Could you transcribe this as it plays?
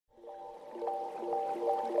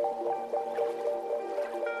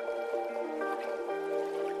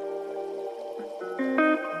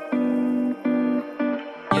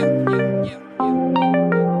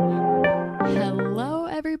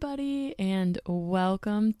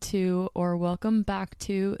welcome to or welcome back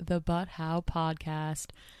to the But How podcast.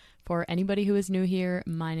 For anybody who is new here,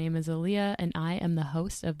 my name is Aaliyah and I am the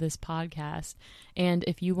host of this podcast. And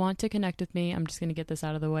if you want to connect with me, I'm just going to get this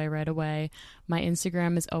out of the way right away. My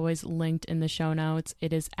Instagram is always linked in the show notes.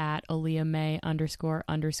 It is at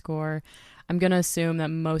 @AleahMay__. I'm going to assume that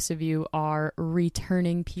most of you are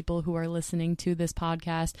returning people who are listening to this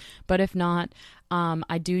podcast. But if not,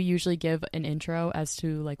 I do usually give an intro as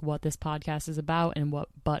to like what this podcast is about and what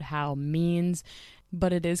But How means.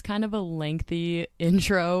 But it is kind of a lengthy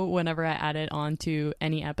intro whenever I add it onto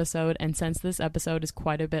any episode. And since this episode is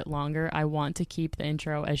quite a bit longer, I want to keep the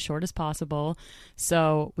intro as short as possible.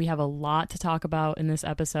 So we have a lot to talk about in this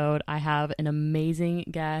episode. I have an amazing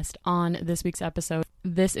guest on this week's episode.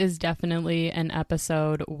 This is definitely an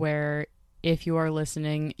episode where if you are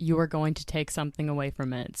listening, you are going to take something away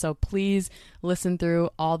from it. So please listen through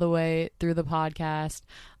all the way through the podcast.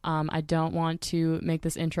 I don't want to make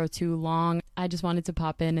this intro too long. I just wanted to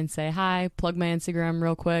pop in and say hi, plug my Instagram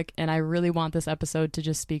real quick, and I really want this episode to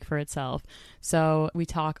just speak for itself. So we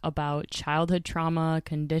talk about childhood trauma,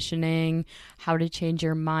 conditioning, how to change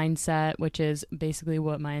your mindset, which is basically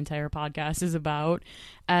what my entire podcast is about,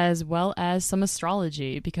 as well as some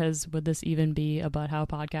astrology, because would this even be a But How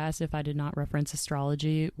podcast if I did not reference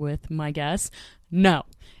astrology with my guests? No,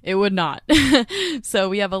 it would not. So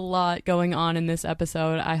we have a lot going on in this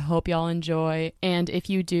episode. I hope y'all enjoy. And if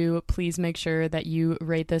you do, please make sure that you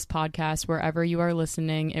rate this podcast wherever you are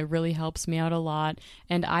listening. It really helps me out a lot.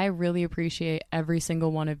 And I really appreciate every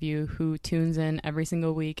single one of you who tunes in every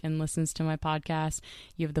single week and listens to my podcast.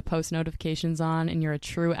 You have the post notifications on and you're a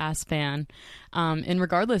true ass fan. And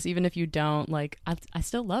regardless, even if you don't, like, I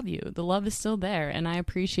still love you. The love is still there. And I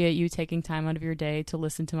appreciate you taking time out of your day to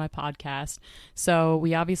listen to my podcast. So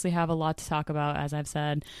we obviously have a lot to talk about, as I've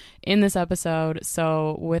said, in this episode.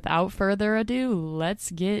 So without further ado, let's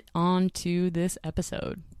get on to this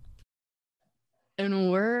episode.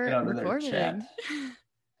 And we're recording.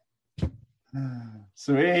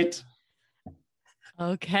 Sweet.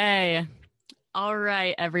 Okay. All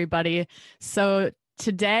right, everybody. So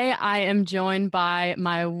today I am joined by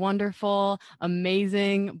my wonderful,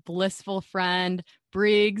 amazing, blissful friend,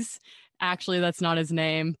 Briggs. Actually, that's not his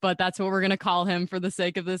name, but that's what we're going to call him for the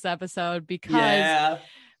sake of this episode because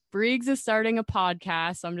Briggs is starting a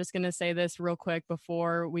podcast. So I'm just going to say this real quick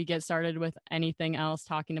before we get started with anything else,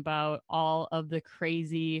 talking about all of the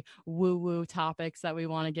crazy woo-woo topics that we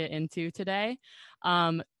want to get into today.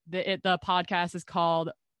 The podcast is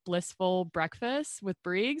called Blissful Breakfast with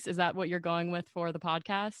Briggs. Is that what you're going with for the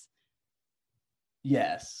podcast?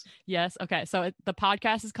 Yes. Okay. So the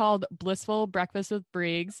podcast is called Blissful Breakfast with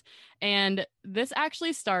Briggs. And this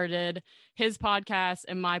actually started his podcast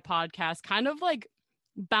and my podcast kind of like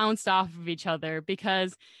bounced off of each other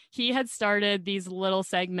because he had started these little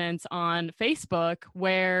segments on Facebook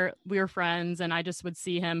where we were friends and I just would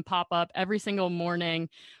see him pop up every single morning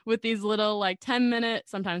with these little like 10-minute,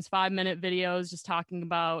 sometimes 5-minute videos just talking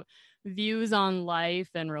about views on life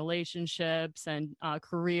and relationships and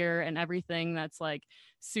career and everything that's like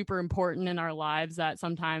super important in our lives that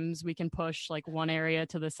sometimes we can push like one area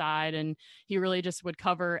to the side, and he really just would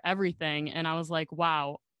cover everything. And I was like,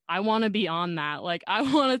 wow, I want to be on that. Like, I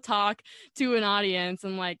want to talk to an audience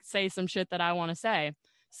and like say some shit that I want to say.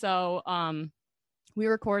 So we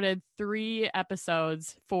recorded 3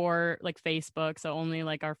 episodes for like Facebook, so only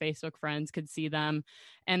like our Facebook friends could see them.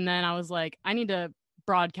 And then I was like, I need to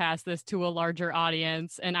broadcast this to a larger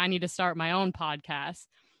audience and I need to start my own podcast.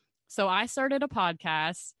 So I started a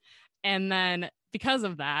podcast, and then because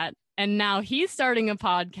of that, and now he's starting a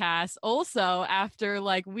podcast also after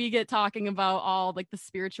like we get talking about all like the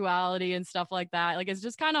spirituality and stuff like that. Like, it's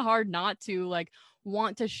just kind of hard not to like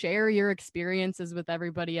want to share your experiences with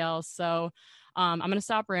everybody else. So I'm going to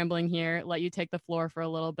stop rambling here, let you take the floor for a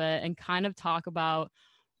little bit and kind of talk about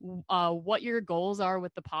what your goals are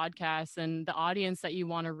with the podcast and the audience that you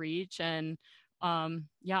want to reach, and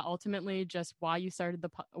ultimately just why you started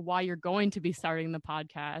why you're going to be starting the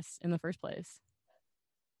podcast in the first place.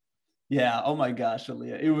 Yeah. Oh my gosh,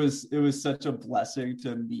 Aaliyah. It was such a blessing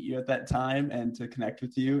to meet you at that time and to connect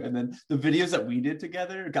with you. And then the videos that we did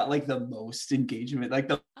together got like the most engagement, like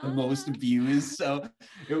the most views. So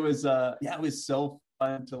it was it was so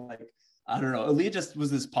fun to like, I don't know. Aaliyah just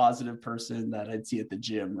was this positive person that I'd see at the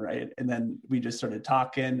gym, right? And then we just started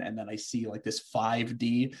talking, and then I see like this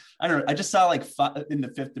 5D. I don't know. I just saw like in the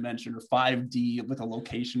 5th dimension or 5D with a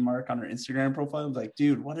location mark on her Instagram profile. I was like,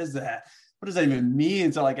 dude, what is that? What does that even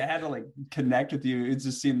mean? So like, I had to like connect with you. It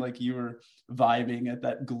just seemed like you were vibing at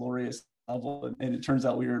that glorious level, and it turns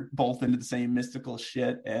out we were both into the same mystical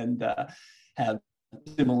shit and have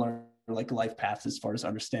similar like life paths as far as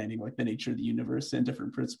understanding like the nature of the universe and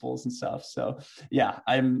different principles and stuff. So yeah,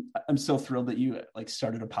 I'm so thrilled that you like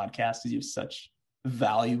started a podcast because you have such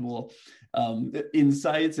valuable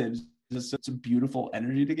insights and just such a beautiful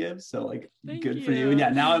energy to give. So like good for you. And yeah,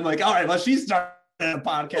 now I'm like, all right, well, she's starting a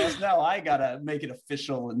podcast. Now I gotta make it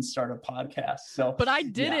official and start a podcast. So but I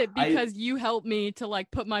did it because you helped me to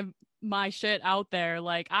like put my shit out there.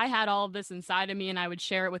 Like I had all of this inside of me and I would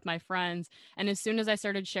share it with my friends. And as soon as I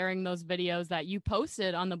started sharing those videos that you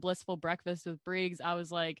posted on the Blissful Breakfast with Briggs, I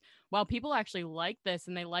was like, wow, people actually like this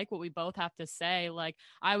and they like what we both have to say. Like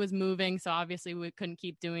I was moving, so obviously we couldn't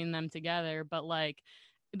keep doing them together, but like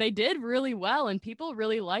they did really well and people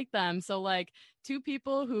really like them. So like two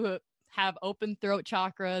people who have open throat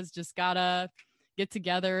chakras just gotta get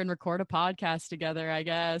together and record a podcast together, I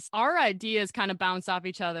guess. Our ideas kind of bounce off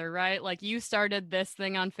each other, right? Like you started this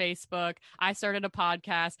thing on Facebook, I started a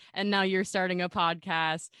podcast, and now you're starting a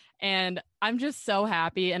podcast. And I'm just so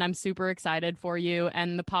happy and I'm super excited for you.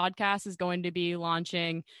 And the podcast is going to be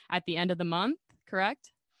launching at the end of the month,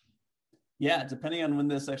 correct? Yeah, depending on when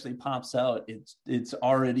this actually pops out, it's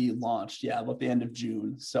already launched. Yeah, about the end of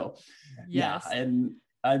June. So yes. Yeah, and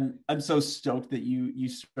I'm so stoked that you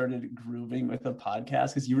started grooving with a podcast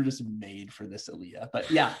because you were just made for this, Aaliyah.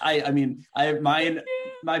 But yeah, I mean my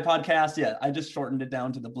podcast, yeah, I just shortened it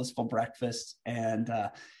down to the Blissful Breakfast, and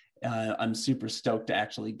I'm super stoked to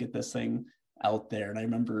actually get this thing out there. And I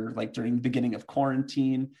remember like during the beginning of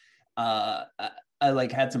quarantine, I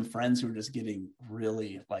like had some friends who were just getting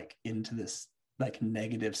really like into this like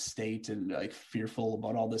negative state and like fearful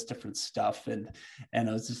about all this different stuff. And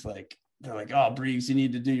I was just like, they're like, oh, Briggs, you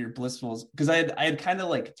need to do your Blissfuls. Because I had kind of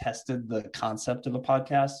like tested the concept of a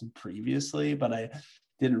podcast previously, but I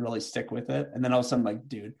didn't really stick with it. And then all of a sudden, like,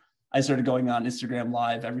 dude, I started going on Instagram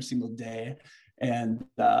Live every single day, and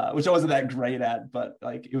which I wasn't that great at, but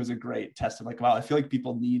like it was a great test of like, wow, I feel like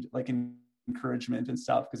people need like encouragement and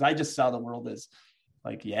stuff, because I just saw the world as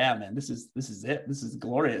like, yeah, man, this is it. This is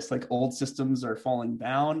glorious. Like old systems are falling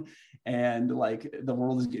down and like the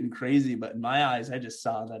world is getting crazy. But in my eyes, I just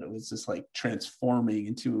saw that it was just like transforming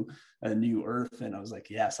into a new earth. And I was like,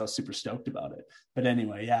 yes, I was super stoked about it. But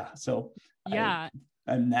anyway, yeah. So yeah.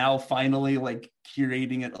 I'm now finally like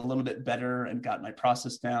curating it a little bit better and got my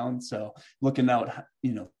process down. So looking to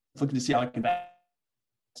see how I can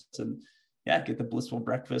and yeah, get the Blissful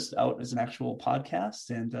Breakfast out as an actual podcast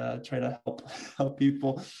and try to help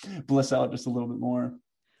people bliss out just a little bit more.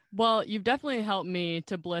 Well, you've definitely helped me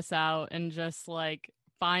to bliss out and just like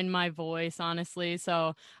find my voice, honestly.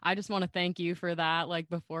 So I just want to thank you for that, like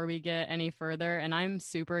before we get any further. And I'm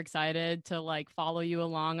super excited to like follow you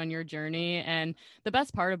along on your journey. And the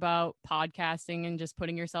best part about podcasting and just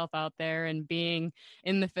putting yourself out there and being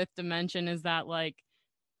in the fifth dimension is that like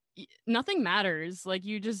nothing matters. Like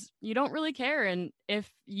you don't really care. And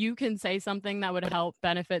if you can say something that would help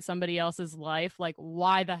benefit somebody else's life, like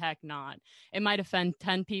why the heck not? It might offend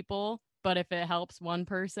 10 people, but if it helps one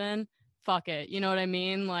person, fuck it. You know what I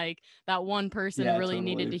mean? Like that one person really totally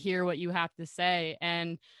needed to hear what you have to say.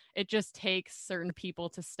 And it just takes certain people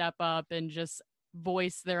to step up and just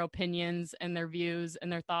voice their opinions and their views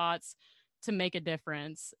and their thoughts to make a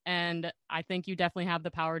difference. And I think you definitely have the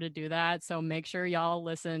power to do that. So make sure y'all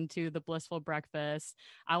listen to the Blissful Breakfast.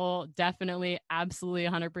 I will definitely, absolutely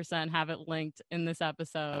 100% have it linked in this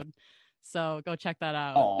episode. So go check that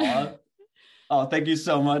out. Aww. Oh, thank you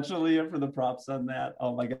so much, Aaliyah, for the props on that.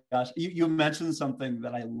 Oh my gosh. You mentioned something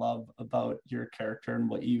that I love about your character and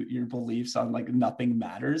what your beliefs on like nothing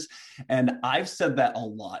matters. And I've said that a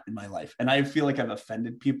lot in my life. And I feel like I've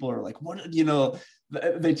offended people or like, what,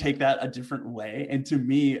 they take that a different way. And to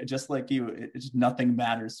me, just like you, it's nothing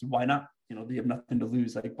matters. Why not? You have nothing to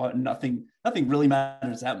lose. Like nothing really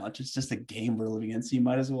matters that much. It's just a game we're living in. So you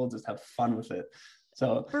might as well just have fun with it.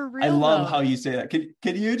 So for real, I love how you say that.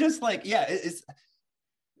 Can you just like, yeah,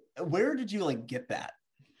 where did you like get that?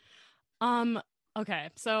 Okay.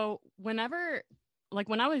 So when I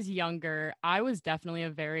was younger, I was definitely a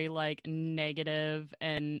very like negative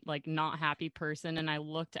and like not happy person. And I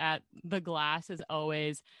looked at the glass as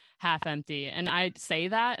always half empty. And I say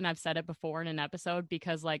that, and I've said it before in an episode,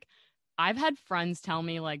 because like I've had friends tell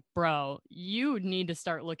me like, bro, you need to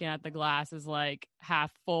start looking at the glass as like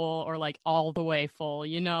half full or like all the way full,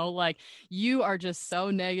 like you are just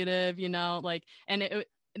so negative, like, and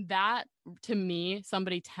that to me,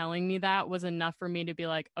 somebody telling me that was enough for me to be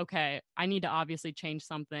like, okay, I need to obviously change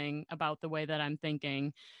something about the way that I'm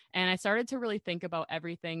thinking. And I started to really think about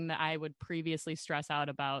everything that I would previously stress out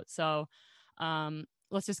about. So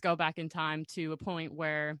let's just go back in time to a point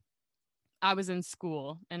where I was in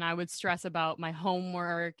school and I would stress about my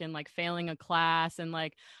homework and like failing a class. And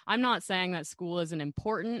like, I'm not saying that school isn't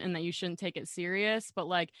important and that you shouldn't take it serious, but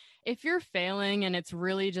like, if you're failing and it's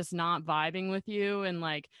really just not vibing with you and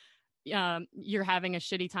like, you're having a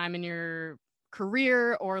shitty time in your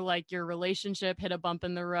career or like your relationship hit a bump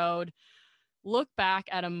in the road, look back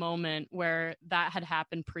at a moment where that had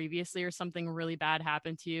happened previously or something really bad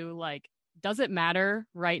happened to you. Like, does it matter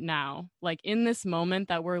right now? Like in this moment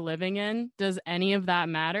that we're living in, does any of that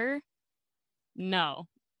matter? No,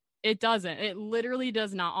 it doesn't. It literally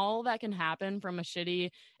does not. All that can happen from a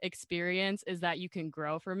shitty experience is that you can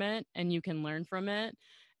grow from it and you can learn from it.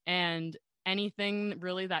 And anything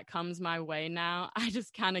really that comes my way now, I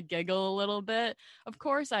just kind of giggle a little bit. Of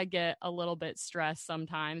course, I get a little bit stressed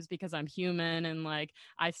sometimes because I'm human and like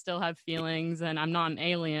I still have feelings and I'm not an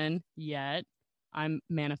alien yet. I'm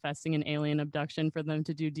manifesting an alien abduction for them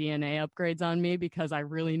to do DNA upgrades on me because I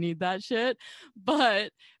really need that shit.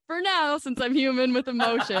 But for now, since I'm human with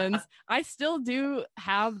emotions, I still do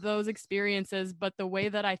have those experiences. But the way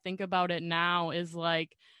that I think about it now is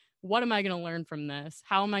like, what am I going to learn from this?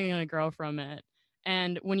 How am I going to grow from it?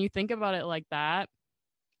 And when you think about it like that,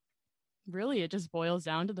 really, it just boils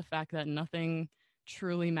down to the fact that nothing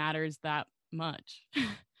truly matters that much.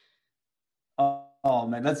 Oh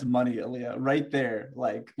man, that's money, Aaliyah, right there.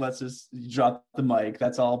 Like, let's just drop the mic.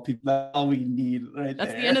 That's all people. That's all we need, right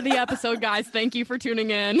That's there. the end of the episode, guys. Thank you for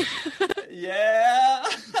tuning in. Yeah,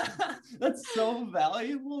 that's so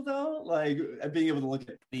valuable, though. Like being able to look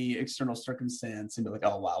at the external circumstance and be like,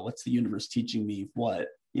 "Oh wow, what's the universe teaching me? What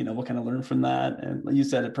can I learn from that?" And you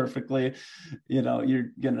said it perfectly.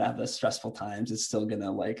 You're gonna have the stressful times. It's still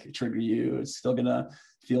gonna like trigger you. It's still gonna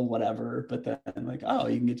feel whatever, but then like, oh,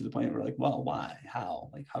 you can get to the point where like, well, why,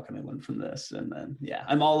 how can I learn from this? And then yeah,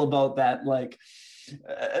 I'm all about that, like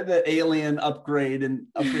the alien upgrade and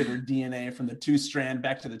upgrade our DNA from the 2-strand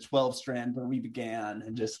back to the 12-strand where we began,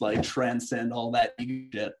 and just like transcend all that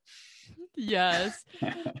shit. Yes.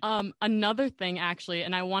 Another thing actually,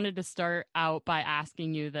 and I wanted to start out by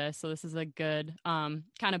asking you this, so this is a good kind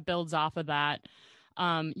of builds off of that.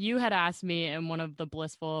 You had asked me in one of the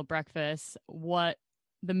blissful breakfasts what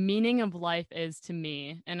the meaning of life is to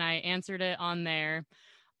me, and I answered it on there.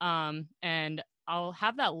 And I'll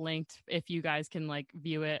have that linked if you guys can like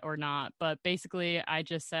view it or not. But basically, I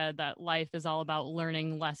just said that life is all about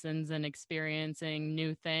learning lessons and experiencing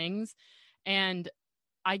new things. And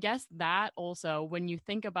I guess that also, when you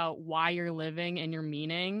think about why you're living and your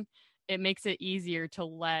meaning, it makes it easier to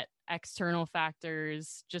let external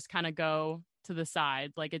factors just kind of go to the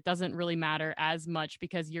side. Like it doesn't really matter as much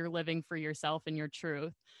because you're living for yourself and your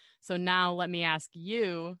truth. So now let me ask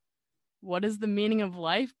you, what is the meaning of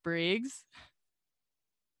life, Briggs?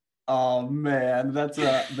 Oh man,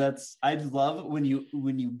 that's I love when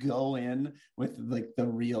you go in with like the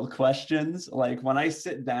real questions. Like when I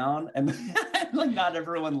sit down and like not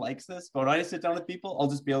everyone likes this, but when I sit down with people, I'll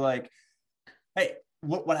just be like, hey,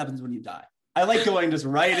 what happens when you die? I like going just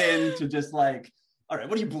right into just like, all right,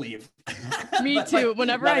 what do you believe? Me But too. like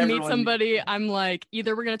Whenever not I meet everyone. somebody, I'm like,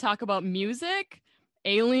 either we're going to talk about music,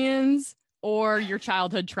 aliens, or your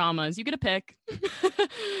childhood traumas. You get a pick.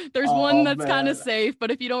 There's one Oh that's kind of man. safe, but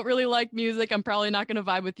if you don't really like music, I'm probably not going to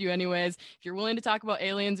vibe with you anyways. If you're willing to talk about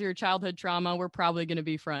aliens or your childhood trauma, we're probably going to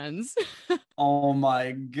be friends. Oh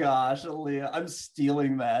my gosh, Aaliyah, I'm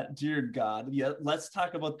stealing that. Dear God. Yeah, let's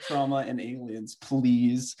talk about trauma and aliens,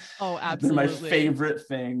 please. Oh, They're my absolutely. favorite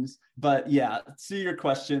things. But yeah, to your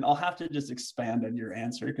question, I'll have to just expand on your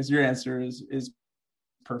answer because your answer is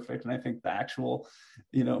perfect. And I think the actual,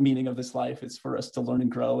 meaning of this life is for us to learn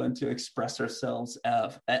and grow and to express ourselves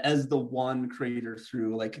as the one creator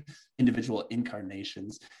through like individual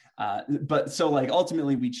incarnations. But so like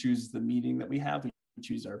ultimately we choose the meaning that we have. We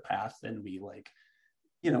choose our path, and we like,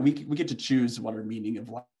 we get to choose what our meaning of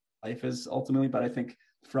life is ultimately. But I think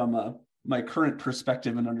from my current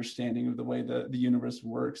perspective and understanding of the way the universe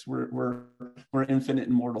works, we're infinite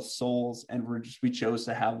immortal souls, and we chose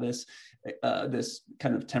to have this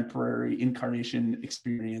kind of temporary incarnation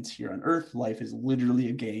experience here on Earth. Life is literally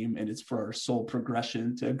a game, and it's for our soul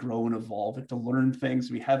progression to grow and evolve and to learn things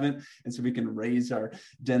we haven't, and so we can raise our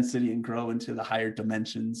density and grow into the higher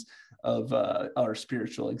dimensions of our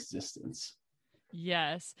spiritual existence.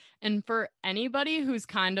 Yes. And for anybody who's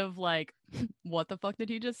kind of like, what the fuck did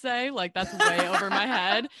he just say? Like that's way over my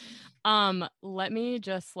head. Let me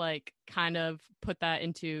just like kind of put that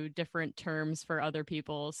into different terms for other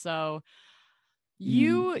people. So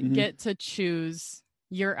you Mm-hmm. get to choose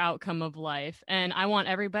your outcome of life. And I want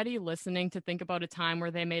everybody listening to think about a time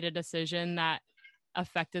where they made a decision that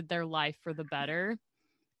affected their life for the better.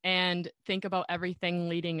 and think about everything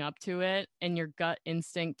leading up to it and your gut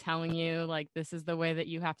instinct telling you like this is the way that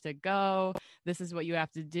you have to go, this is what you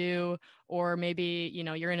have to do, or maybe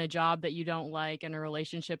you're in a job that you don't like, in a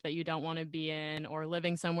relationship that you don't want to be in, or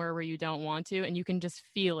living somewhere where you don't want to, and you can just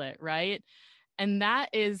feel it, right? And that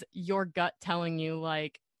is your gut telling you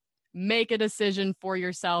like make a decision for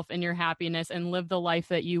yourself and your happiness and live the life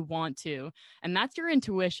that you want to. And that's your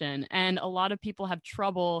intuition. And a lot of people have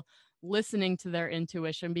trouble listening to their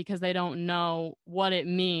intuition because they don't know what it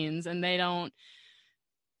means, and they've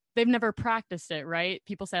never practiced it, right?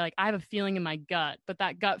 People say like I have a feeling in my gut, but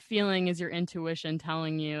that gut feeling is your intuition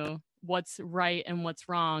telling you what's right and what's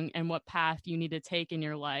wrong and what path you need to take in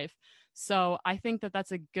your life. So I think that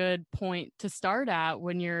that's a good point to start at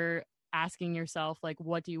when you're asking yourself like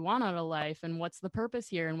what do you want out of life, and what's the purpose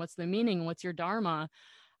here, and what's the meaning, what's your dharma.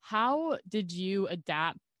 How did you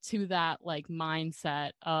adapt to that like mindset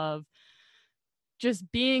of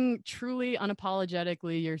just being truly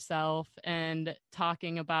unapologetically yourself and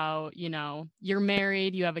talking about, you're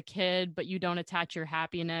married, you have a kid, but you don't attach your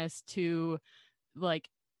happiness to like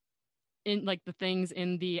in like the things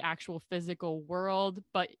in the actual physical world,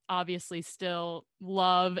 but obviously still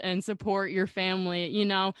love and support your family,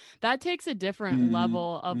 that takes a different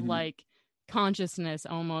level of like consciousness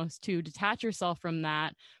almost to detach yourself from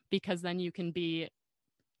that, because then you can be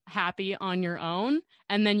happy on your own,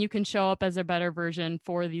 and then you can show up as a better version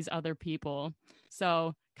for these other people.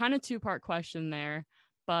 So kind of two-part question there,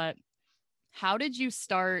 but how did you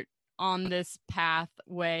start on this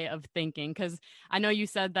pathway of thinking? Because I know you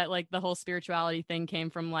said that like the whole spirituality thing came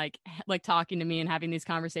from like talking to me and having these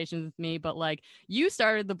conversations with me, but like you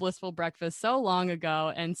started the Blissful Breakfast so long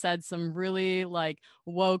ago and said some really like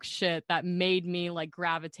woke shit that made me like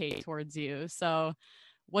gravitate towards you. So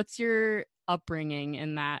what's your upbringing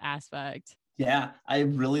in that aspect? Yeah, I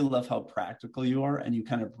really love how practical you are, and you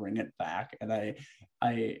kind of bring it back, and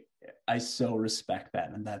I so respect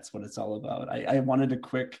that, and that's what it's all about. I wanted a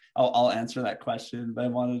quick, I'll answer that question, but I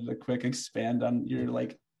wanted a quick expand on your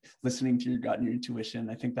like listening to your gut and your intuition.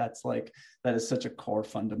 I think that is such a core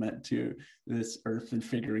fundament to this earth and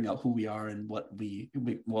figuring out who we are and what we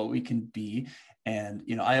can be. And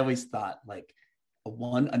I always thought like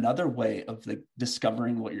another way of like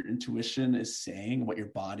discovering what your intuition is saying, what your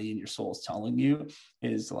body and your soul is telling you,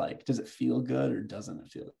 is like, does it feel good or doesn't it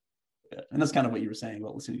feel good? And that's kind of what you were saying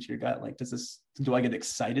about listening to your gut. Like, do I get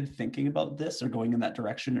excited thinking about this or going in that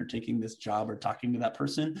direction or taking this job or talking to that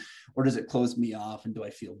person, or does it close me off and do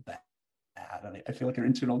I feel bad? And I feel like our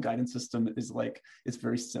internal guidance system is like, it's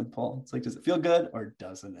very simple. It's like, does it feel good or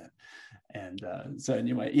doesn't it? And so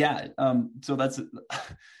anyway, yeah. So that's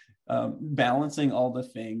balancing all the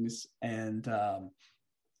things, and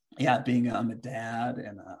being I'm a dad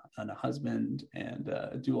and a husband, and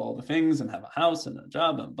do all the things and have a house and a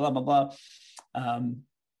job and blah blah blah.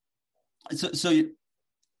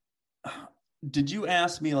 Did you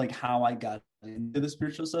ask me like how I got into the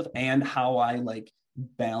spiritual stuff and how I like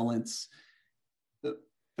balance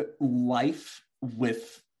life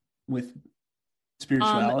with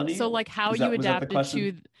spirituality? So like how you adapted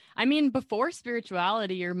to, I mean, before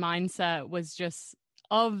spirituality, your mindset was just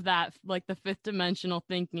of that, like the fifth dimensional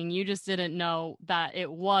thinking. You just didn't know that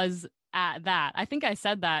it was at that. I think I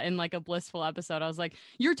said that in like a blissful episode. I was like,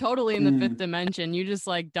 you're totally in the fifth dimension. You just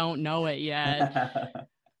like don't know it yet.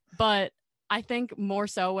 But I think more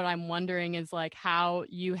so what I'm wondering is like how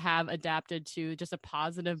you have adapted to just a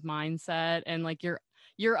positive mindset, and like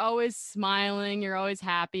you're always smiling, you're always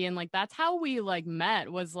happy. And like, that's how we like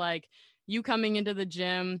met, was like you coming into the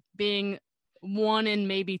gym, being one in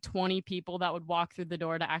maybe 20 people that would walk through the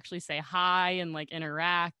door to actually say hi and like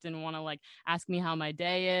interact and want to like ask me how my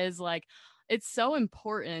day is. Like, it's so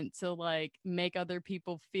important to like make other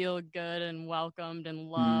people feel good and welcomed and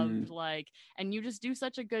loved. Like, and you just do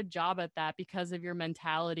such a good job at that because of your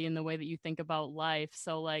mentality and the way that you think about life.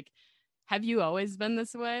 So like, have you always been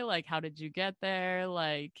this way? Like, how did you get there?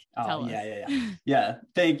 Like, tell us. Yeah.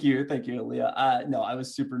 Thank you, Aaliyah. No, I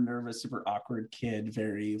was super nervous, super awkward kid,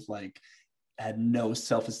 very like had no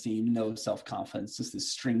self-esteem, no self-confidence, just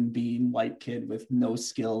this string bean white kid with no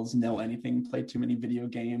skills, no anything, played too many video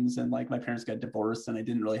games, and like my parents got divorced and I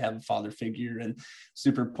didn't really have a father figure, and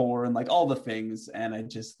super poor and like all the things. And I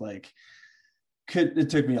just like it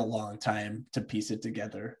took me a long time to piece it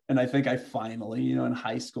together. And I think I finally, in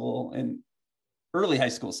high school, and early high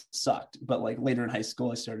school sucked, but like later in high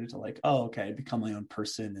school, I started to like, oh, okay, become my own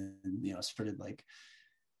person, and started like,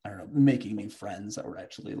 I don't know, making new friends that were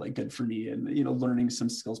actually like good for me, and learning some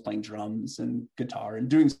skills, playing drums and guitar and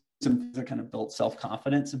doing some things that kind of built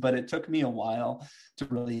self-confidence. But it took me a while to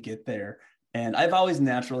really get there. And I've always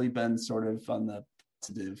naturally been sort of on the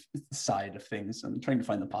positive side of things. I'm trying to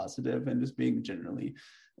find the positive and just being generally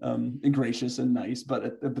gracious and nice, but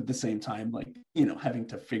at the same time, like, you know, having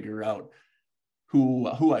to figure out who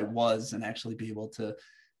I was and actually be able to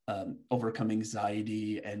overcome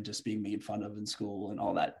anxiety and just being made fun of in school and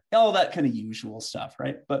all that kind of usual stuff,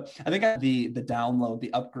 right? But I think the download,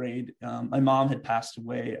 the upgrade, my mom had passed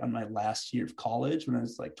away on my last year of college when I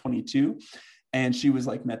was like 22, and she was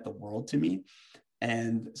like meant the world to me.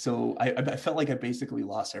 And so I felt like I basically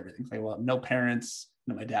lost everything. Like, well, no parents.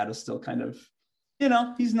 You know, my dad was still kind of, you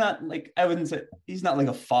know, he's not like, I wouldn't say he's not like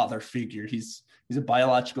a father figure. He's a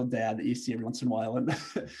biological dad that you see every once in a while,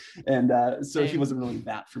 and so he wasn't really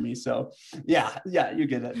that for me. So yeah, you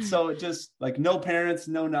get it. So just like no parents,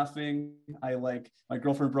 no nothing. I like, my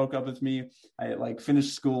girlfriend broke up with me. I like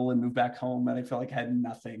finished school and moved back home, and I felt like I had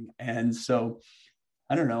nothing. And so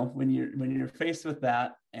I don't know, when you're faced with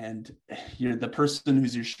that, and you're the person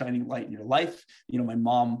who's your shining light in your life. You know, my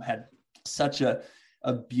mom had such a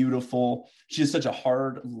beautiful, she had such a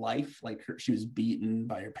hard life. Like she was beaten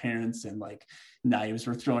by her parents, and like knives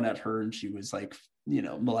were thrown at her, and she was like, you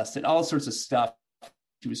know, molested, all sorts of stuff.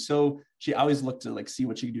 She always looked to like see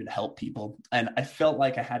what she could do to help people. And I felt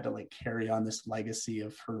like I had to like carry on this legacy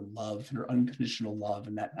of her love, her unconditional love.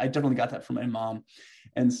 And that I definitely got that from my mom.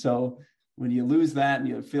 And so when you lose that and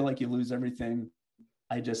you feel like you lose everything,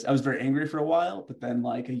 I was very angry for a while, but then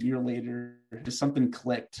like a year later, just something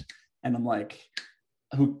clicked, and I'm like,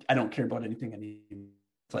 I don't care about anything anymore.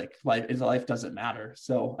 It's like life doesn't matter.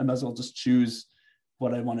 So I might as well just choose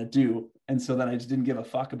what I want to do. And so then I just didn't give a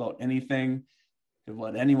fuck about anything,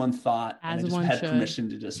 what anyone thought. And I just had permission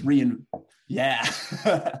to just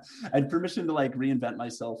I had permission to like reinvent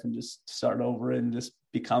myself and just start over and just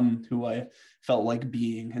become who I felt like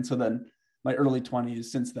being. And so then my early 20s,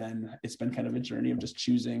 since then, it's been kind of a journey of just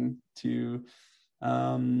choosing to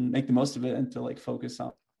make the most of it and to like focus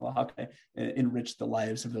on, well, how can I enrich the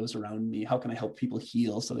lives of those around me? How can I help people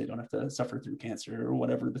heal so they don't have to suffer through cancer or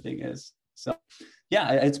whatever the thing is? So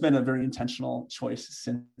yeah, it's been a very intentional choice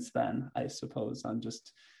since then, I suppose, on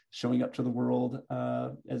just showing up to the world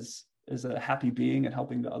as a happy being and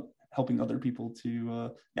helping other people to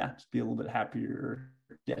just be a little bit happier,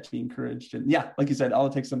 to be encouraged. And yeah, like you said, all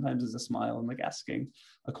it takes sometimes is a smile and like asking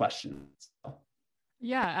a question. So.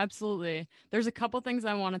 Yeah, absolutely. There's a couple things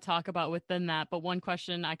I want to talk about within that, but one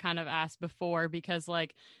question I kind of asked before, because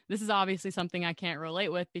like this is obviously something I can't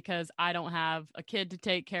relate with because I don't have a kid to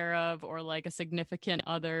take care of or like a significant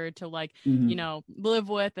other to like, you know, live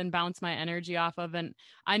with and bounce my energy off of. And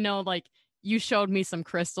I know like you showed me some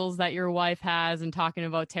crystals that your wife has and talking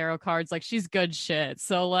about tarot cards, like she's good shit.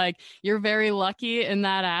 So like you're very lucky in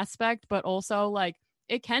that aspect, but also like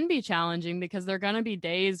it can be challenging because there are going to be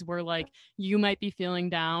days where like you might be feeling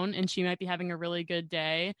down and she might be having a really good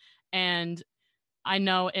day. And I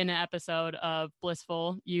know in an episode of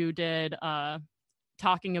Blissful, you did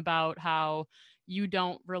talking about how you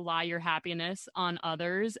don't rely your happiness on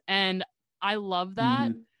others. And I love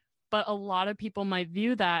that. But a lot of people might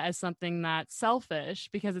view that as something that's selfish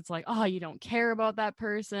because it's like, oh, you don't care about that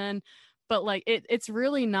person. But like, it's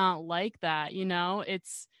really not like that. You know,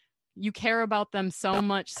 you care about them so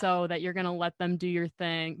much so that you're going to let them do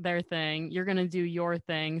their thing. You're going to do your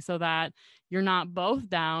thing so that you're not both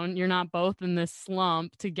down. You're not both in this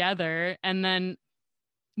slump together. And then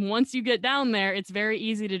once you get down there, it's very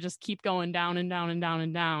easy to just keep going down and down and down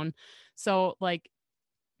and down. So like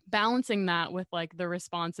balancing that with like the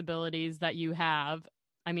responsibilities that you have.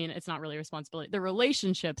 I mean, it's not really a responsibility, the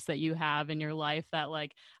relationships that you have in your life that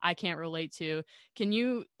like I can't relate to. Can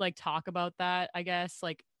you like talk about that, I guess,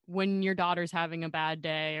 like when your daughter's having a bad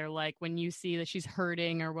day or like when you see that she's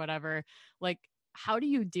hurting or whatever, like how do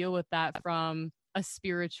you deal with that from a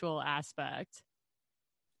spiritual aspect?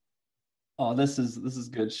 Oh, this is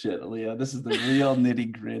good shit, Aaliyah. This is the real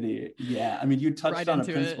nitty gritty. Yeah, I mean, you touched Right on a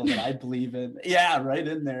into principle it. that I believe in. Yeah, right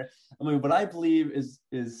in there. I mean, what I believe is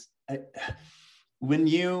when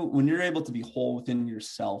you're able to be whole within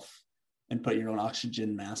yourself and put your own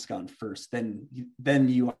oxygen mask on first, then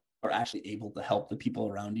you are actually able to help the people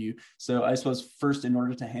around you. So I suppose first, in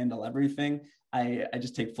order to handle everything, I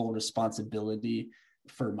just take full responsibility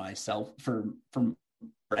for myself for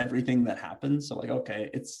everything that happens. So like, okay,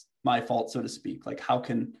 it's my fault, so to speak. Like, how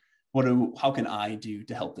can I do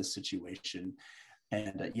to help this situation?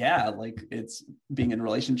 And like it's being in a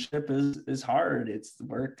relationship is hard. It's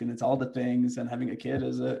work and it's all the things. And having a kid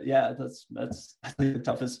is that's the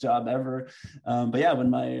toughest job ever. But yeah,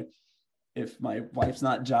 if my wife's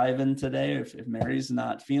not jiving today, if Mary's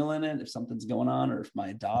not feeling it, if something's going on, or if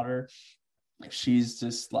my daughter, if she's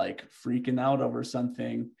just like freaking out over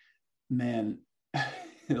something, man,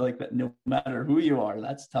 like that, no matter who you are,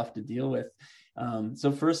 that's tough to deal with.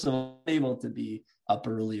 So first of all, I'm able to be up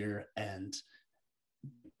earlier and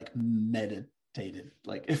like meditated.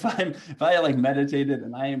 Like if I like meditated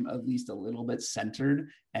and I am at least a little bit centered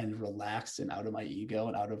and relaxed and out of my ego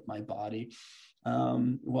and out of my body,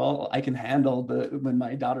 well, I can handle when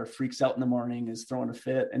my daughter freaks out in the morning, is throwing a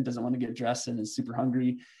fit and doesn't want to get dressed and is super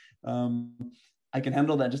hungry. I can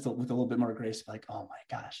handle that just with a little bit more grace. Like, oh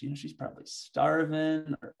my gosh, she's probably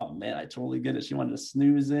starving, or oh man, I totally get it. She wanted to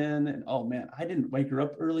snooze in, and oh man, I didn't wake her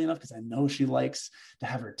up early enough because I know she likes to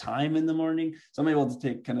have her time in the morning. So I'm able to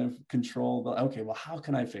take kind of control. Okay, well, how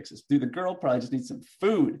can I fix this? The girl probably just needs some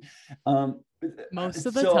food. Most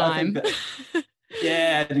of the time.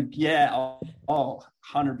 Yeah. Oh,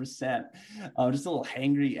 100%. Just a little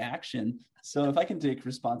hangry action. So if I can take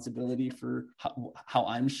responsibility for how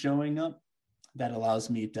I'm showing up, that allows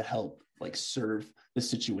me to help like serve the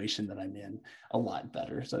situation that I'm in a lot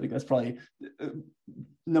better. So I think that's probably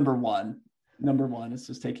number one. Number one is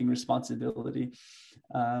just taking responsibility,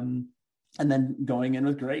 and then going in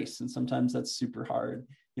with grace. And sometimes that's super hard.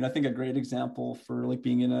 I think a great example for like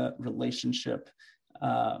being in a relationship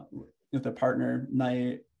with a partner,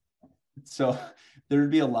 so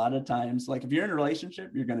there'd be a lot of times, like if you're in a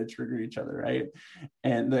relationship, you're going to trigger each other, right?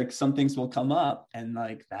 And like some things will come up, and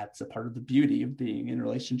like that's a part of the beauty of being in a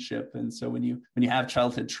relationship. And so when you have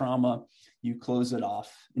childhood trauma, you close it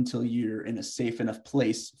off until you're in a safe enough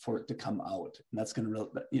place for it to come out. And that's going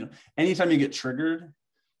to anytime you get triggered,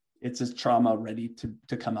 it's a trauma ready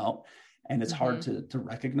to come out. And it's hard to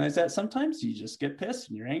recognize that. Sometimes you just get pissed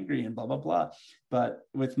and you're angry and blah, blah, blah. But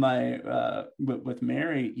with with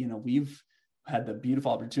Mary, we've had the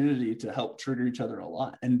beautiful opportunity to help trigger each other a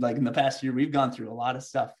lot. And like in the past year, we've gone through a lot of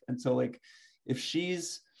stuff. And so like, if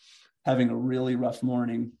she's having a really rough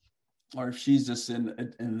morning, or if she's just in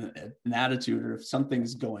an attitude, or if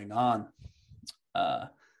something's going on,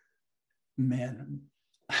 man,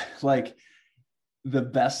 like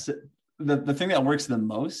the thing that works the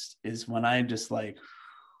most is when I just like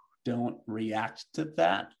don't react to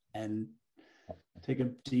that and take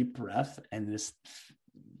a deep breath and just,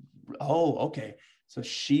 oh, okay. So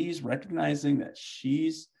she's recognizing that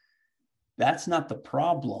that's not the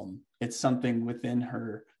problem. It's something within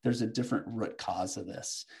her. There's a different root cause of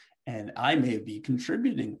this. And I may be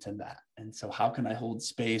contributing to that. And so how can I hold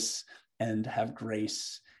space and have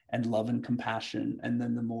grace and love and compassion? And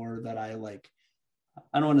then the more that I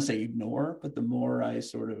don't want to say ignore, but the more I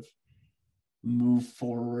sort of move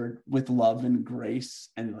forward with love and grace,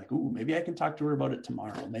 and like, ooh, maybe I can talk to her about it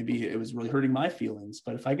tomorrow. Maybe it was really hurting my feelings,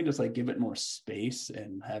 but if I can just like give it more space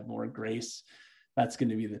and have more grace, that's going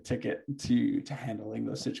to be the ticket to handling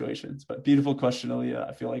those situations. But beautiful question, Aaliyah.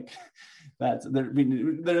 I feel like there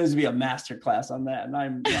needs to be a master class on that, and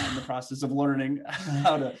I'm in the process of learning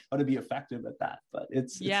how to be effective at that. But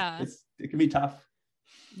it can be tough.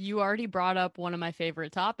 You already brought up one of my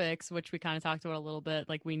favorite topics, which we kind of talked about a little bit,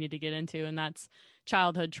 like we need to get into, and that's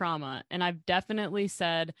childhood trauma. And I've definitely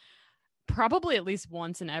said probably at least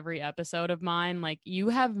once in every episode of mine, like, you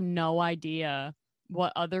have no idea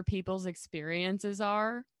what other people's experiences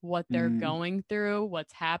are, what they're going through,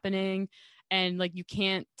 what's happening. And like, you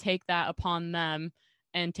can't take that upon them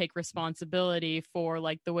and take responsibility for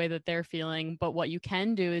like the way that they're feeling. But what you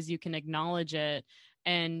can do is you can acknowledge it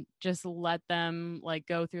and just let them like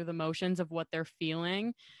go through the motions of what they're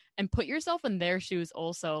feeling, and put yourself in their shoes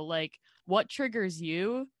also. Like, what triggers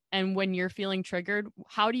you? And when you're feeling triggered,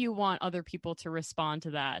 how do you want other people to respond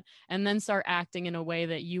to that? And then start acting in a way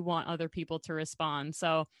that you want other people to respond.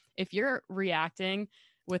 So if you're reacting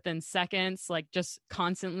within seconds, like just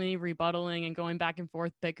constantly rebuttaling and going back and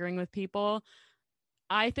forth, bickering with people,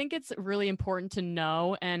 I think it's really important to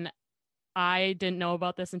know, and I didn't know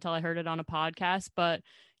about this until I heard it on a podcast, but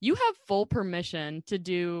you have full permission to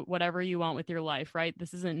do whatever you want with your life, right?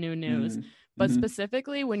 This isn't new news. But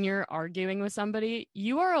specifically when you're arguing with somebody,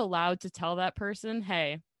 you are allowed to tell that person,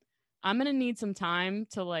 hey, I'm going to need some time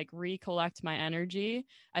to like recollect my energy.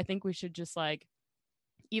 I think we should just like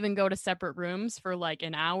even go to separate rooms for like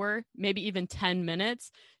an hour, maybe even 10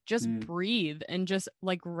 minutes. Just breathe and just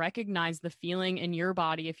like recognize the feeling in your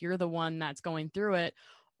body if you're the one that's going through it.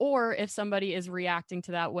 Or if somebody is reacting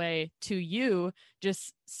to that way to you,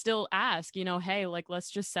 just still ask, hey, like, let's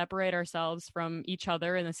just separate ourselves from each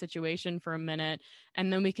other in the situation for a minute,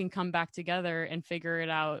 and then we can come back together and figure it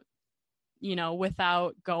out,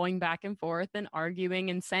 without going back and forth and arguing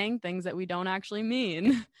and saying things that we don't actually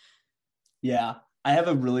mean. Yeah. I have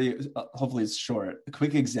a really, hopefully it's short, a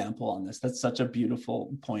quick example on this. That's such a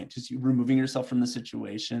beautiful point. Just you removing yourself from the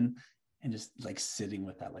situation and just like sitting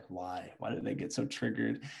with that, like, why did I get so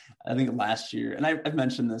triggered? I think last year, and I've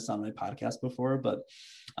mentioned this on my podcast before, but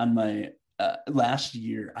on my last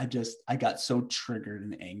year, I got so triggered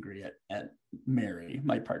and angry at Mary,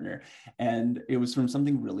 my partner, and it was from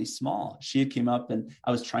something really small. She had came up, and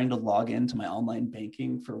I was trying to log into my online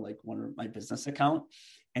banking for like one of my business account,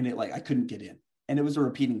 and it like I couldn't get in, and it was a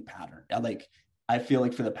repeating pattern. I feel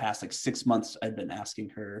like for the past like 6 months, I've been asking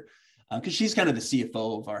her, because she's kind of the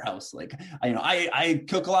CFO of our house. Like, I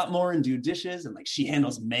cook a lot more and do dishes, and like she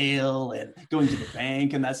handles mail and going to the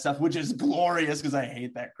bank and that stuff, which is glorious because I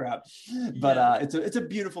hate that crap. But it's a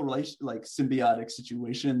beautiful relation, like symbiotic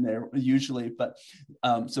situation there usually. But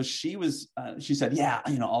so she said, yeah,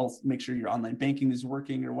 I'll make sure your online banking is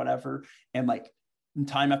working or whatever. And like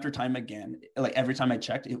time after time again, like every time I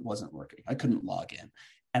checked, it wasn't working. I couldn't log in.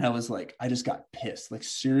 And I was like, I just got pissed. Like,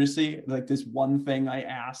 seriously, like this one thing I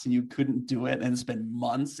asked and you couldn't do it. And it's been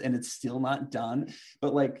months and it's still not done.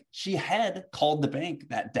 But like, she had called the bank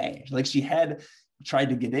that day. Like, she had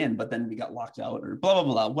tried to get in, but then we got locked out or blah, blah,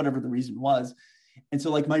 blah, whatever the reason was. And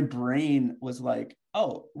so like my brain was like,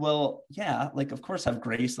 oh, well, yeah, like, of course, have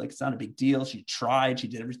grace. Like, it's not a big deal. She tried, she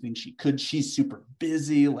did everything she could. She's super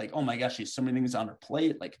busy. Like, oh my gosh, she has so many things on her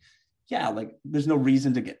plate. Like, yeah, like there's no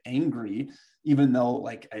reason to get angry, even though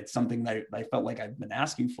like it's something that I felt like I've been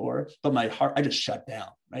asking for, but my heart, I just shut down.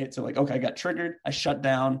 Right. So like, okay, I got triggered. I shut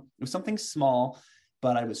down. It was something small,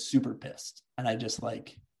 but I was super pissed. And I just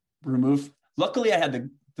like removed. Luckily I had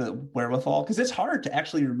the wherewithal, because it's hard to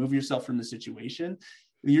actually remove yourself from the situation.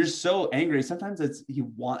 You're so angry. Sometimes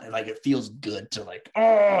it feels good to like,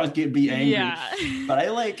 be angry. Yeah. But I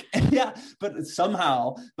like, yeah, but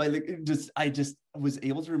somehow, I just was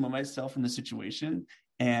able to remove myself from the situation.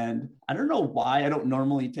 And I don't know why I don't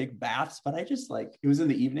normally take baths, but I just like, it was in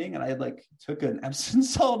the evening and I like took an Epsom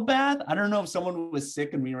salt bath. I don't know if someone was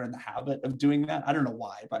sick and we were in the habit of doing that. I don't know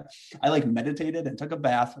why, but I like meditated and took a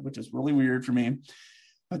bath, which is really weird for me.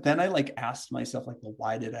 But then I like asked myself, like, well,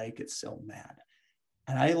 why did I get so mad?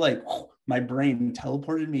 And I like, my brain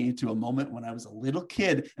teleported me to a moment when I was a little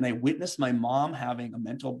kid and I witnessed my mom having a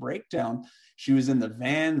mental breakdown. She was in the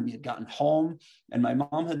van, we had gotten home, and my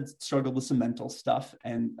mom had struggled with some mental stuff.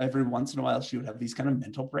 And every once in a while, she would have these kind of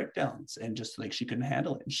mental breakdowns and just like she couldn't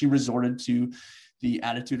handle it. And she resorted to the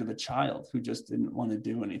attitude of a child who just didn't want to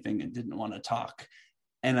do anything and didn't want to talk.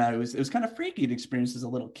 And it was kind of freaky to experience as a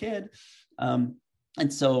little kid.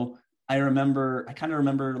 And so I kind of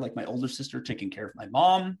remember like my older sister taking care of my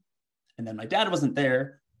mom, and then my dad wasn't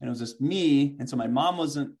there and it was just me. And so my mom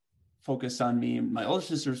wasn't focused on me. My older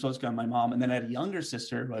sister was focused on my mom. And then I had a younger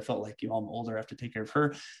sister who I felt like, I'm older, I have to take care of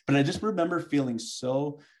her. But I just remember feeling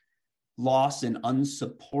so lost and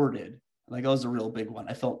unsupported. Like, that was a real big one.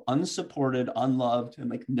 I felt unsupported, unloved, and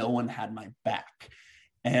like no one had my back.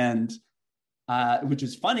 And which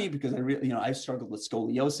is funny because I struggled with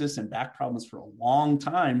scoliosis and back problems for a long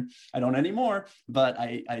time. I don't anymore, but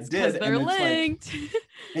I did. They're linked. Like,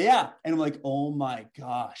 yeah. And I'm like, oh my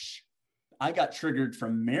gosh, I got triggered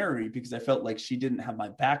from Mary because I felt like she didn't have my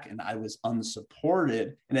back and I was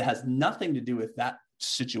unsupported. And it has nothing to do with that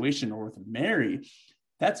situation or with Mary.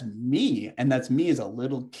 That's me. And that's me as a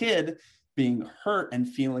little kid being hurt and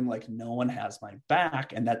feeling like no one has my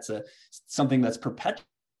back. And that's something that's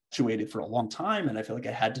perpetuated for a long time. And I feel like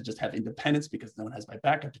I had to just have independence because no one has my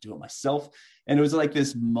back. I have to do it myself. And it was like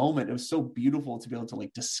this moment. It was so beautiful to be able to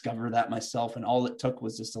like discover that myself. And all it took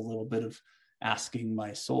was just a little bit of asking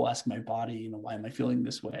my soul, asking my body, why am I feeling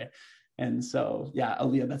this way? And so, yeah,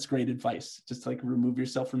 Aaliyah, that's great advice. Just like remove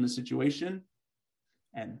yourself from the situation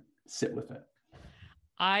and sit with it.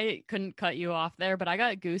 I couldn't cut you off there, but I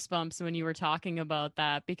got goosebumps when you were talking about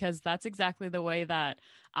that, because that's exactly the way that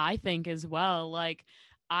I think as well. Like,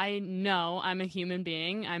 I know I'm a human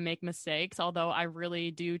being. I make mistakes, although I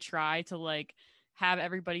really do try to like have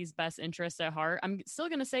everybody's best interest at heart. I'm still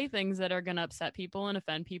going to say things that are going to upset people and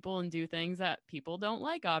offend people and do things that people don't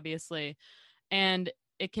like, obviously. And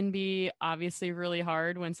it can be obviously really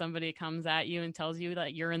hard when somebody comes at you and tells you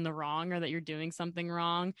that you're in the wrong or that you're doing something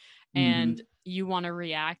wrong, and you want to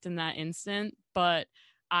react in that instant. But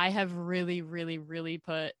I have really, really, really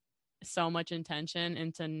put so much intention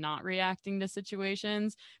into not reacting to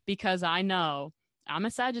situations, because I know I'm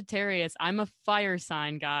a Sagittarius. I'm a fire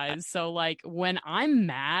sign, guys. So like when I'm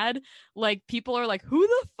mad, like people are like, who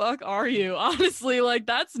the fuck are you? Honestly, like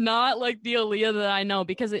that's not like the Aaliyah that I know,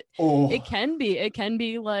 because it can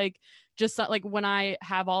be like just like when I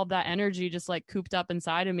have all that energy just like cooped up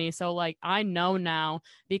inside of me. So like I know now,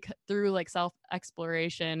 because through like self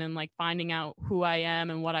exploration and like finding out who I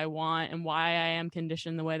am and what I want and why I am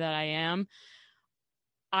conditioned the way that I am,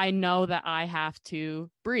 I know that I have to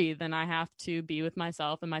breathe and I have to be with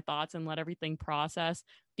myself and my thoughts and let everything process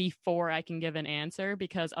before I can give an answer,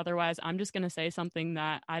 because otherwise I'm just going to say something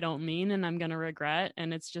that I don't mean and I'm going to regret,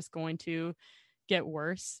 and it's just going to get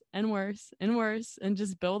worse and worse and worse and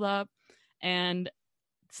just build up. And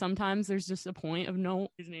sometimes there's just a point of no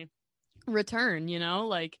return,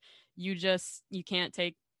 like you can't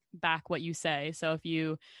take back what you say. So if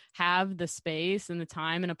you have the space and the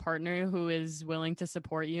time and a partner who is willing to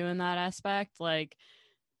support you in that aspect, like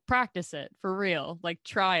practice it for real, like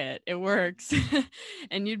try it, it works.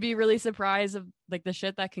 And you'd be really surprised of like the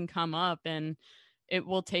shit that can come up, and it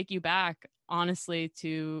will take you back honestly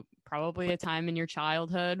to probably a time in your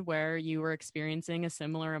childhood where you were experiencing a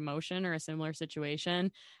similar emotion or a similar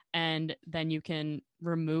situation, and then you can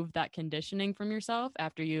remove that conditioning from yourself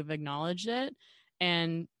after you've acknowledged it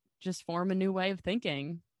and just form a new way of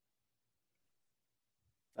thinking.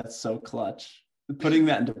 That's so clutch. Putting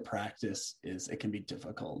that into practice it can be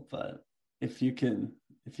difficult, but if you can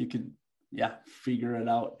figure it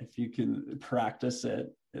out, if you can practice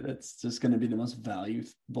it, it's just going to be the most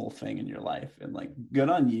valuable thing in your life. And like, good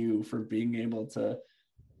on you for being able to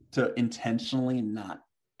intentionally not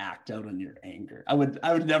act out on your anger. I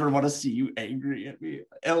would never want to see you angry at me,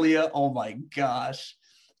 Elia. Oh my gosh.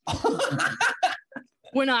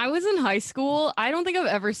 When I was in high school, I don't think I've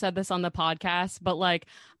ever said this on the podcast, but like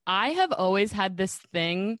I have always had this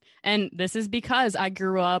thing, and this is because I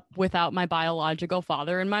grew up without my biological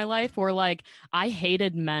father in my life, where like I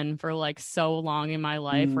hated men for like so long in my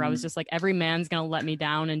life, where I was just like, every man's gonna let me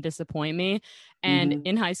down and disappoint me. And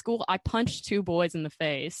in high school, I punched 2 boys in the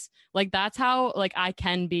face. Like that's how like I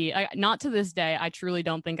can be. Not to this day, I truly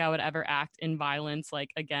don't think I would ever act in violence like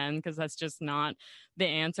again, because that's just not the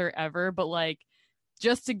answer ever. But like,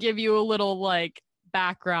 just to give you a little like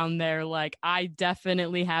background there, like I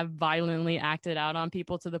definitely have violently acted out on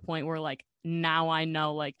people to the point where like now I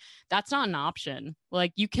know like that's not an option.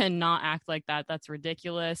 Like you cannot act like that. That's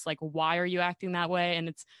ridiculous. Like why are you acting that way? And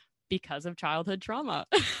it's because of childhood trauma.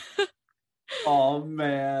 Oh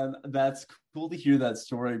man, that's cool to hear that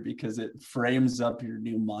story, because it frames up your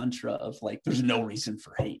new mantra of like, there's no reason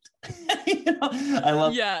for hate. I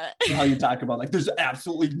love how you talk about like, there's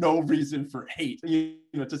absolutely no reason for hate,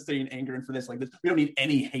 to stay in anger and for this, like this, we don't need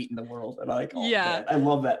any hate in the world. And I'm like, oh man, I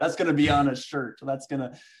love that. That's going to be on a shirt.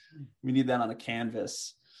 We need that on a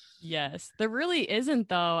canvas. Yes, there really isn't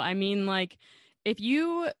though. I mean, like if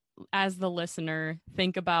you, as the listener,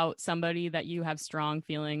 think about somebody that you have strong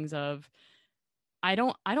feelings of, I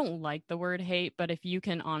don't like the word hate, but if you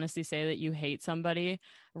can honestly say that you hate somebody,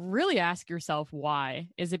 really ask yourself why.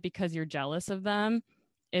 Is it because you're jealous of them?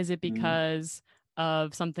 Is it because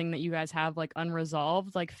of something that you guys have like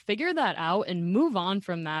unresolved? Like figure that out and move on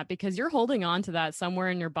from that, because you're holding on to that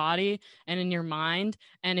somewhere in your body and in your mind.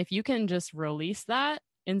 And if you can just release that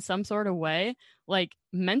in some sort of way, like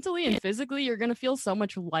mentally and physically, you're going to feel so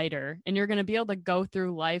much lighter, and you're going to be able to go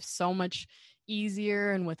through life so much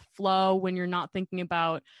easier and with flow, when you're not thinking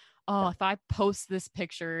about, oh, if I post this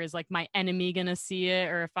picture, is like my enemy gonna see it,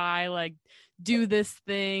 or if I like do this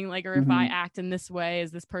thing, like, or if I act in this way,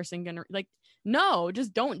 is this person gonna like, no,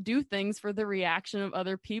 just don't do things for the reaction of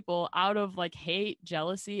other people out of like hate,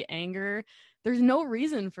 jealousy, anger. There's no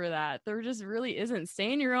reason for that. There just really isn't.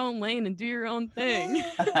 Stay in your own lane and do your own thing.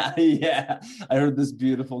 Yeah. I heard this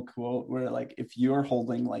beautiful quote where like, if you're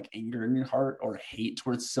holding like anger in your heart or hate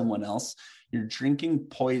towards someone else, you're drinking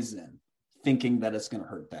poison thinking that it's going to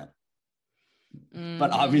hurt them.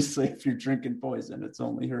 But obviously if you're drinking poison, it's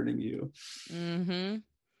only hurting you. 100%.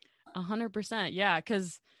 Yeah.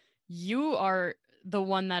 Because you are the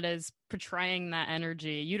one that is portraying that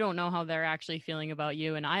energy. You don't know how they're actually feeling about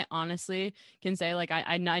you. And I honestly can say, like,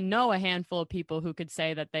 I know a handful of people who could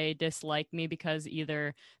say that they dislike me because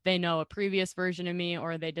either they know a previous version of me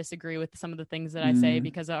or they disagree with some of the things that I say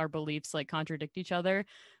because our beliefs like contradict each other.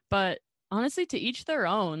 But honestly, to each their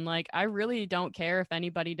own. Like, I really don't care if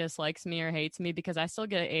anybody dislikes me or hates me, because I still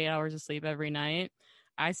get 8 hours of sleep every night.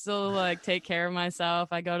 I still like take care of myself.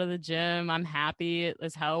 I go to the gym. I'm happy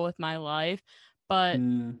as hell with my life. But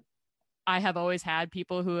I have always had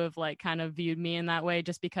people who have like kind of viewed me in that way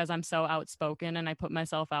just because I'm so outspoken and I put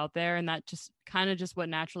myself out there, and that just kind of just what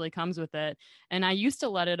naturally comes with it. And I used to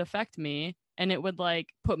let it affect me, and it would like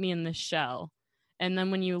put me in this shell. And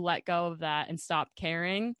then when you let go of that and stop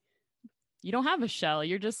caring, you don't have a shell.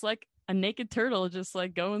 You're just like a naked turtle just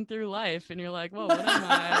like going through life, and you're like, whoa, what am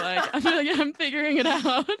I? Like, I feel like I'm figuring it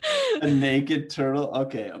out. A naked turtle.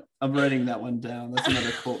 Okay, I'm writing that one down. That's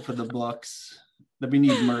another quote for the books. that we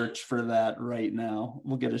need merch for that right now.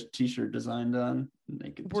 We'll get a t-shirt designed on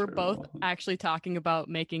Naked We're Turtle. both actually talking about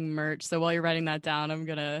making merch. So while you're writing that down, I'm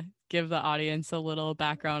going to give the audience a little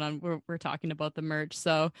background on we're talking about the merch.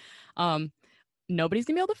 So nobody's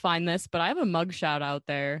gonna be able to find this, but I have a mugshot out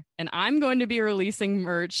there, and I'm going to be releasing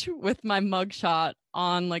merch with my mugshot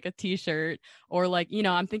on like a t-shirt, or like, you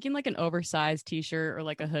know, I'm thinking like an oversized t-shirt or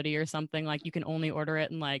like a hoodie or something. Like you can only order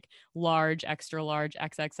it in like large, extra large,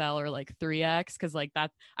 XXL, or like 3X, because like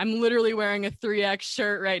that, I'm literally wearing a 3X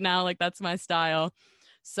shirt right now. Like that's my style.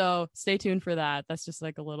 So stay tuned for that. That's just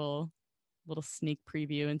like a little sneak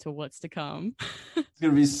preview into what's to come. It's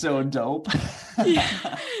gonna be so dope.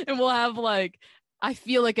 Yeah. And we'll have like, I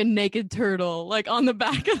feel like a naked turtle, like on the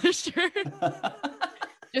back of the shirt.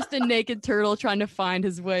 Just a naked turtle trying to find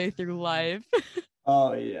his way through life.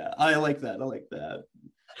 Oh yeah, I like that.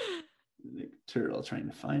 Naked turtle trying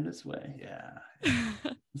to find his way. Yeah.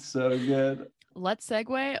 So good. Let's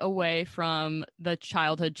segue away from the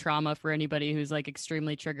childhood trauma for anybody who's like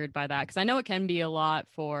extremely triggered by that, because I know it can be a lot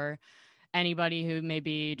for anybody who may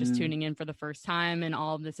be just tuning in for the first time and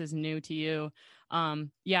all of this is new to you.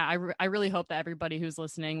 I really hope that everybody who's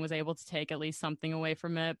listening was able to take at least something away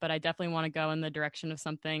from it, but I definitely want to go in the direction of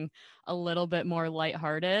something a little bit more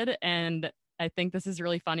lighthearted. And I think this is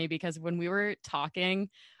really funny because when we were talking,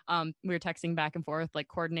 we were texting back and forth, like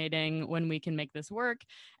coordinating when we can make this work.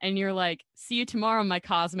 And you're like, see you tomorrow, my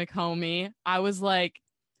cosmic homie. I was like,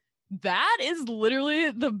 that is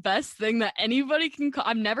literally the best thing that anybody can call.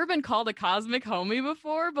 I've never been called a cosmic homie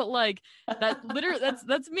before, but like that literally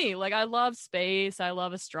that's me. Like I love space, I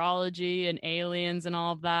love astrology and aliens and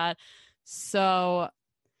all of that. So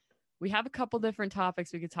we have a couple different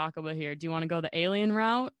topics we could talk about here. Do you want to go the alien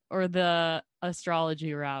route or the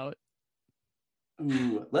astrology route?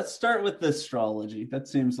 Ooh, let's start with the astrology. That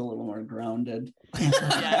seems a little more grounded.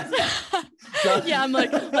 Yes. Yeah, I'm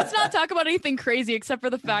like, let's not talk about anything crazy except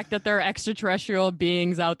for the fact that there are extraterrestrial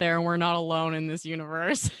beings out there and we're not alone in this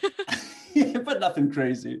universe. But nothing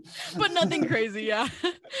crazy. Yeah.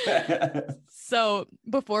 So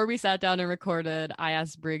before we sat down and recorded, I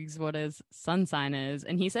asked Briggs what his sun sign is,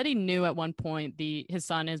 and he said he knew at one point his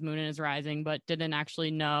sun, his moon, and his rising, but didn't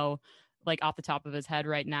actually know like off the top of his head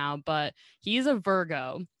right now. But he's a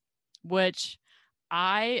Virgo, which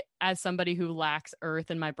I, as somebody who lacks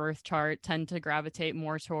earth in my birth chart, tend to gravitate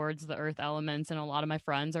more towards the earth elements. And a lot of my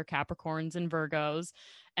friends are Capricorns and Virgos.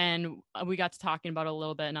 And we got to talking about it a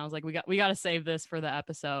little bit. And I was like, we got to save this for the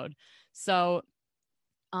episode. So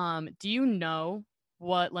do you know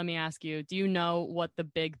let me ask you, do you know what the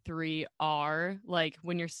big three are? Like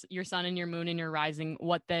when your sun and your moon and your rising,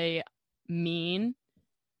 what they mean?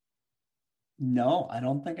 No, I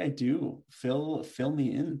don't think I do. Fill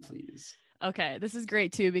me in, please. Okay, this is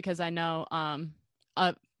great too because I know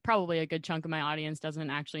probably a good chunk of my audience doesn't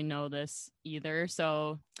actually know this either.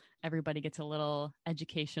 So everybody gets a little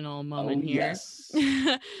educational moment here. Yes.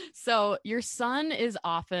 So your sun is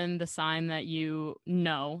often the sign that you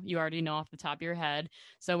already know off the top of your head.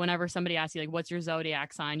 So whenever somebody asks you like, what's your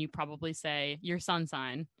zodiac sign? You probably say your sun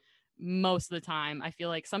sign. Most of the time, I feel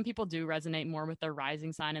like some people do resonate more with their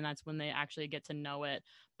rising sign, and that's when they actually get to know it.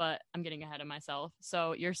 But I'm getting ahead of myself.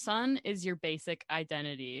 So your sun is your basic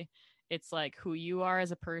identity. It's like who you are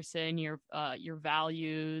as a person, your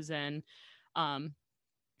values, and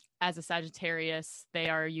as a Sagittarius, they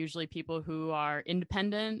are usually people who are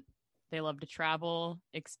independent. They love to travel,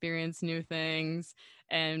 experience new things,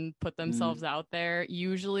 and put themselves out there.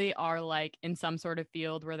 Usually are like in some sort of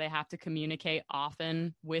field where they have to communicate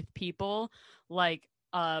often with people. Like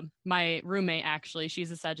my roommate, actually,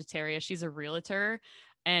 she's a Sagittarius. She's a realtor.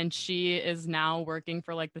 And she is now working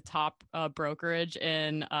for like the top brokerage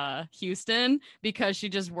in Houston because she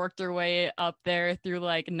just worked her way up there through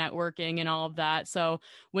like networking and all of that. So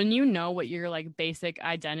when you know what your like basic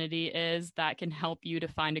identity is, that can help you to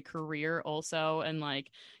find a career also, and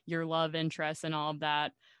like your love interests and all of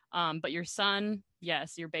that. But your sun,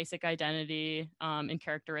 yes, your basic identity and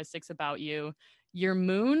characteristics about you. Your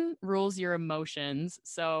moon rules your emotions.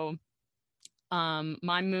 So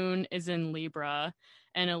my moon is in Libra.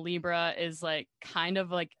 And a Libra is like kind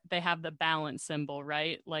of like they have the balance symbol,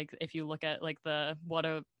 right? Like if you look at like the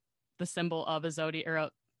symbol of a zodiac, or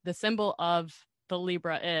the symbol of the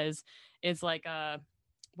Libra is like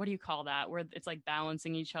what do you call that? Where it's like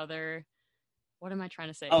balancing each other. What am I trying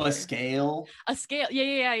to say? Oh, here? a scale. A scale.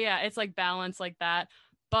 Yeah. It's like balance like that.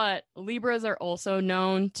 But Libras are also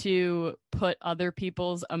known to put other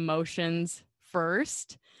people's emotions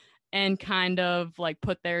first and kind of like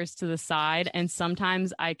put theirs to the side. And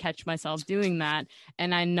sometimes I catch myself doing that.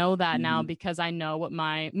 And I know that now because I know what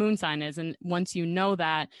my moon sign is. And once you know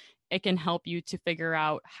that, it can help you to figure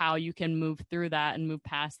out how you can move through that and move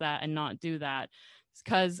past that and not do that.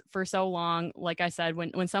 Because for so long, like I said,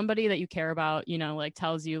 when somebody that you care about, you know, like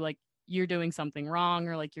tells you like you're doing something wrong,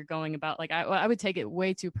 or like you're going about, like I would take it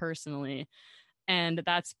way too personally. And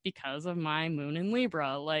that's because of my moon in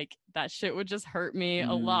Libra. Like that shit would just hurt me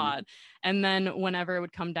a lot. And then whenever it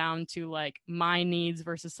would come down to like my needs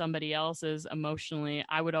versus somebody else's emotionally,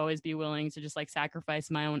 I would always be willing to just like sacrifice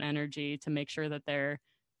my own energy to make sure that they're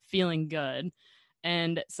feeling good.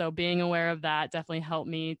 And so being aware of that definitely helped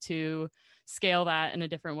me to scale that in a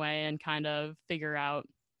different way and kind of figure out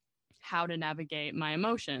how to navigate my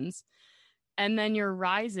emotions. And then your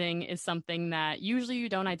rising is something that usually you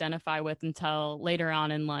don't identify with until later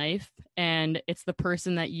on in life. And it's the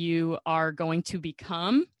person that you are going to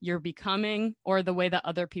become, you're becoming, or the way that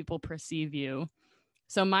other people perceive you.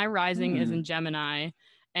 So my rising is in Gemini,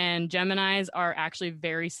 and Geminis are actually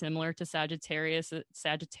very similar to Sagittariuses.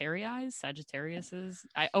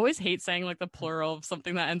 I always hate saying like the plural of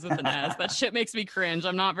something that ends with an S. That shit makes me cringe.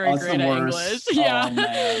 I'm not very great at English. Yeah.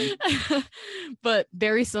 Man. But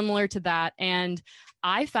very similar to that. And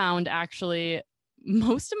I found actually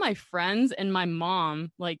most of my friends and my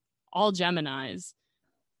mom, like all Geminis.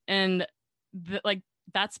 And like,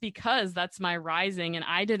 that's because that's my rising, and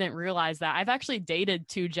I didn't realize that. I've actually dated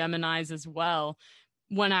 2 Geminis as well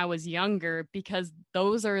when I was younger, because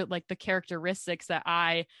those are like the characteristics that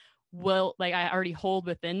I already hold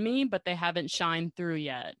within me, but they haven't shined through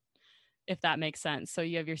yet, if that makes sense. So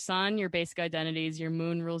you have your sun, your basic identities, your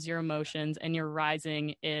moon rules your emotions, and your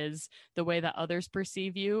rising is the way that others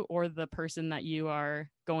perceive you, or the person that you are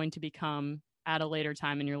going to become at a later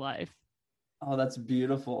time in your life. Oh, that's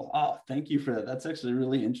beautiful. Oh, thank you for that. That's actually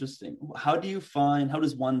really interesting. How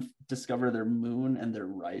does one discover their moon and their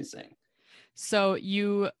rising? So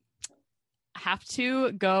you have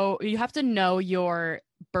to know your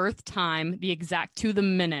birth time, the exact to the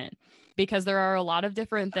minute, because there are a lot of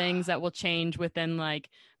different things that will change within like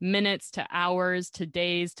minutes to hours to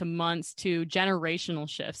days to months to generational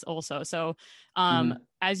shifts also. So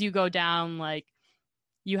as you go down, like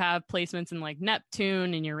you have placements in like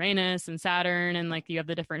Neptune and Uranus and Saturn, and like you have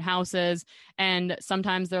the different houses. And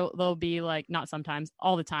sometimes they'll be like, not sometimes,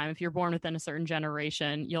 all the time, if you're born within a certain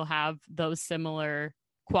generation, you'll have those similar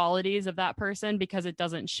qualities of that person, because it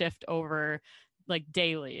doesn't shift over like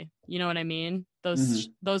daily. You know what I mean? Those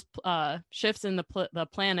shifts in the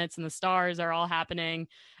planets and the stars are all happening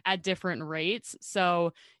at different rates.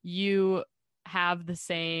 So you have the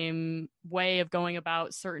same way of going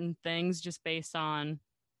about certain things just based on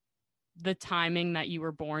the timing that you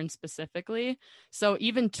were born specifically. So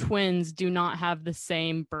even twins do not have the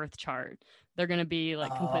same birth chart. They're going to be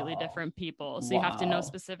like completely different people. So you have to know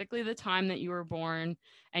specifically the time that you were born,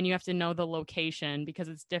 and you have to know the location, because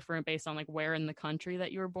it's different based on like where in the country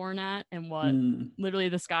that you were born at and what literally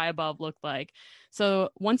the sky above looked like. So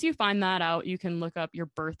once you find that out, you can look up your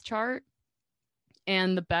birth chart.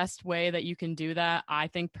 And the best way that you can do that, I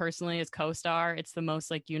think personally, is CoStar. It's the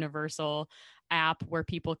most like universal app where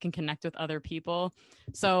people can connect with other people.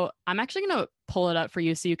 So I'm actually going to pull it up for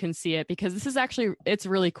you so you can see it, because this is actually, it's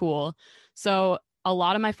really cool. So a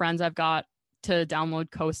lot of my friends I've got to download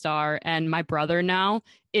CoStar, and my brother now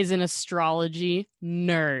is an astrology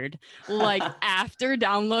nerd. Like after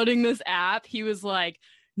downloading this app, he was like,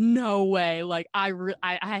 no way, like I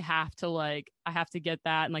have to get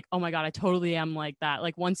that. And like, oh my God, I totally am like that.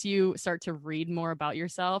 Like once you start to read more about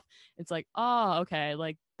yourself, it's like, oh, okay,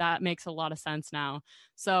 like that makes a lot of sense now.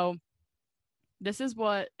 So this is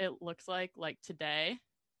what it looks like today.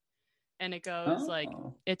 And it goes like,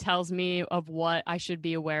 it tells me of what I should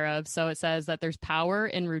be aware of. So it says that there's power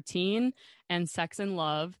in routine and sex and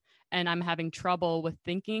love, and I'm having trouble with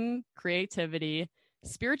thinking, creativity,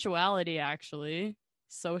 spirituality, actually,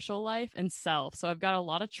 social life, and self. So I've got a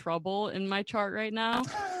lot of trouble in my chart right now,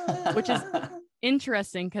 which is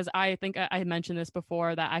interesting, because I think I mentioned this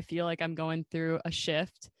before, that I feel like I'm going through a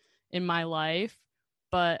shift in my life,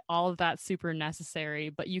 but all of that's super necessary.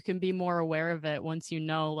 But you can be more aware of it once you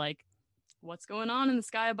know like what's going on in the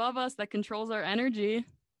sky above us that controls our energy.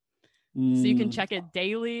 So you can check it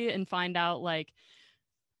daily and find out like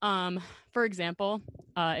for example,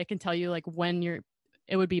 it can tell you like when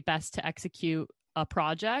it would be best to execute a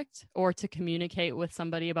project, or to communicate with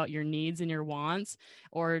somebody about your needs and your wants,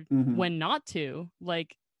 or when not to.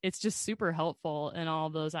 Like it's just super helpful in all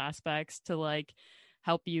of those aspects to like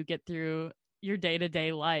help you get through your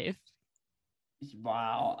day-to-day life.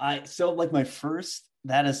 Wow. So like my first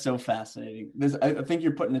That is so fascinating. I think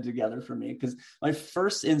you're putting it together for me, because my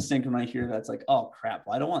first instinct when I hear that's like, oh crap,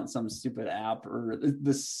 well, I don't want some stupid app or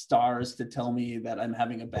the stars to tell me that I'm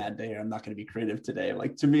having a bad day or I'm not going to be creative today.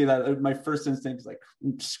 Like, to me, that my first instinct is like,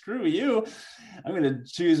 screw you, I'm going to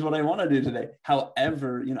choose what I want to do today.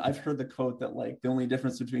 However, I've heard the quote that like the only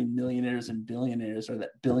difference between millionaires and billionaires are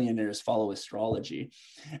that billionaires follow astrology,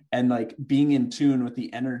 and like being in tune with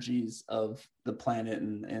the energies of the planet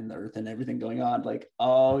and the earth and everything going on, like,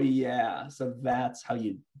 oh yeah, so that's how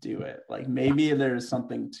you do it. Like, maybe there's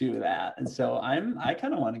something to that. And so I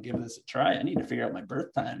kind of want to give this a try. I need to figure out my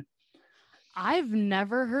birth time. I've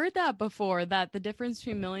never heard that before, that the difference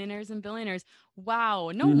between millionaires and billionaires.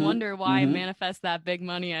 Wow, no Mm-hmm. wonder why I Mm-hmm. manifest that big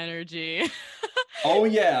money energy. Oh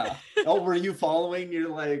yeah. Oh, were you following your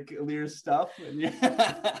like Lear stuff?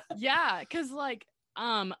 Yeah, because like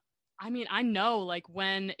I mean, I know like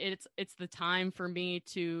when it's the time for me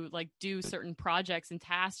to like do certain projects and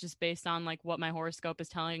tasks just based on like what my horoscope is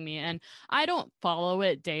telling me. And I don't follow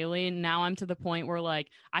it daily. Now I'm to the point where like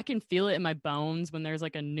I can feel it in my bones when there's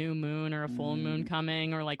like a new moon or a full moon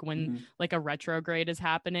coming, or like when Mm-hmm. like a retrograde is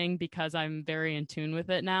happening, because I'm very in tune with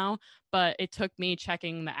it now. But it took me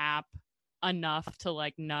checking the app enough to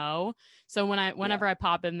like know. So whenever Yeah. I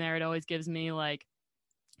pop in there, it always gives me like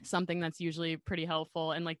something that's usually pretty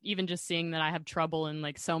helpful. And like even just seeing that I have trouble in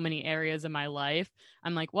like so many areas of my life,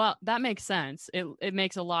 I'm like, well, that makes sense. It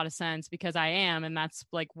makes a lot of sense because I am, and that's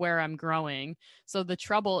like where I'm growing. So the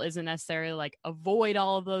trouble isn't necessarily like avoid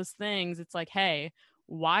all of those things. It's like, hey,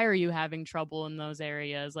 why are you having trouble in those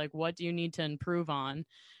areas? Like, what do you need to improve on?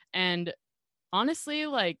 And honestly,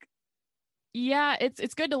 like, yeah,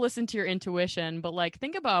 it's good to listen to your intuition, but like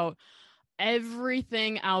think about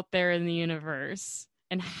everything out there in the universe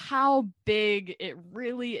and how big it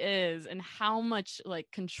really is, and how much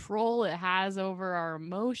like control it has over our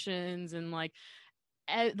emotions, and like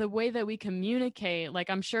the way that we communicate. Like,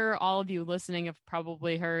 I'm sure all of you listening have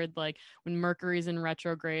probably heard like when Mercury's in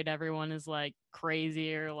retrograde, everyone is like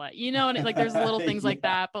crazy, or like, and like there's little things like Yeah.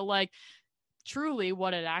 that, but like truly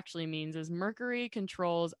what it actually means is Mercury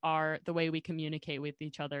controls the way we communicate with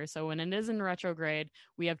each other. So when it is in retrograde,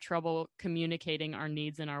 we have trouble communicating our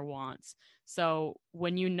needs and our wants. So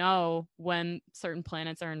when certain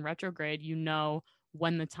planets are in retrograde,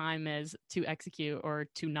 when the time is to execute or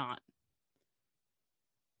to not.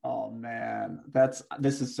 Oh man,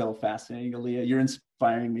 this is so fascinating, Aaliyah. You're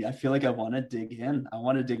inspiring me. I feel like I want to dig in. I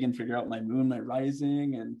want to dig in, figure out my moon, my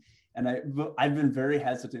rising, and I've been very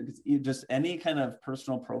hesitant because just any kind of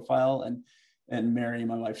personal profile, and Mary,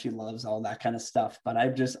 my wife, she loves all that kind of stuff. But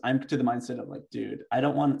I'm to the mindset of like, dude, I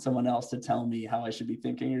don't want someone else to tell me how I should be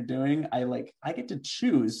thinking or doing. I get to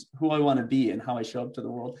choose who I want to be and how I show up to the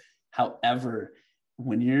world. However,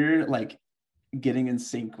 when you're like getting in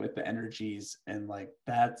sync with the energies, and like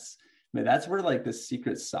that's where like the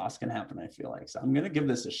secret sauce can happen, I feel like. So I'm gonna give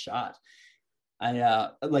this a shot. I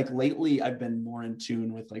like lately I've been more in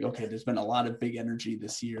tune with like, okay, there's been a lot of big energy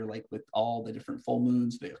this year, like with all the different full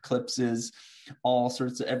moons, the eclipses, all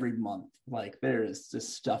sorts of every month. Like there is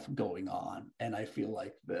this stuff going on. And I feel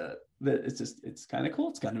like the it's kind of cool.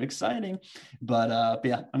 It's kind of exciting. But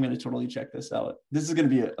yeah, I'm gonna totally check this out. This is gonna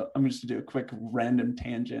be I'm just gonna do a quick random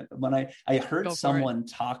tangent. When I heard Go for it. someone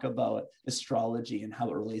talk about astrology and how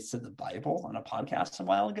it relates to the Bible on a podcast a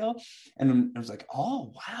while ago, and I was like,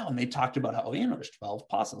 oh, wow. And they talked about how, there's 12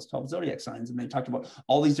 apostles, 12 zodiac signs. And they talked about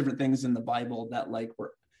all these different things in the Bible that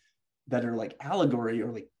are like allegory,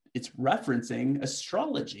 or like it's referencing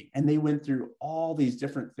astrology. And they went through all these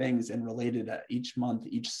different things and related at each month,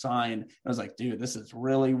 each sign. And I was like, dude, this is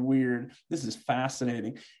really weird. This is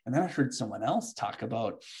fascinating. And then I heard someone else talk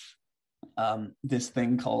about this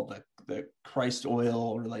thing called the Christ oil,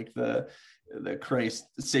 or like the Christ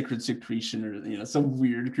sacred secretion, or some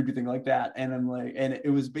weird creepy thing like that. And I'm like, and it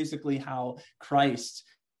was basically how Christ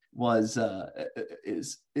was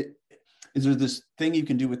is there this thing you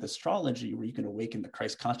can do with astrology where you can awaken the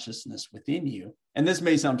Christ consciousness within you. And this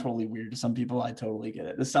may sound totally weird to some people. I totally get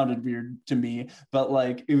it. This sounded weird to me, but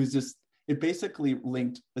like it basically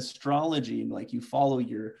linked astrology, and like you follow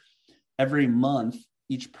your every month,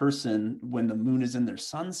 each person, when the moon is in their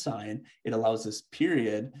sun sign, it allows this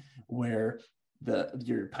period where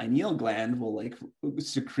your pineal gland will like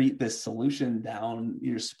secrete this solution down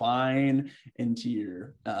your spine into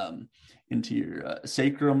your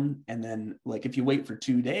sacrum. And then like if you wait for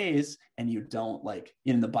 2 days and you don't, like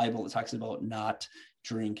in the Bible it talks about not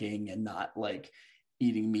drinking and not like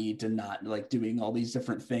eating meat and not like doing all these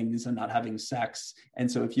different things and not having sex.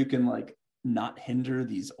 And so if you can like not hinder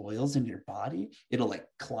these oils in your body, it'll like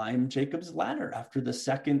climb Jacob's ladder after the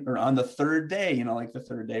second or on the third day, you know, like the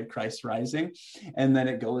third day of Christ rising. And then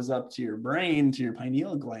it goes up to your brain, to your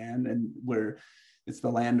pineal gland, and where it's the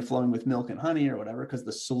land flowing with milk and honey or whatever, because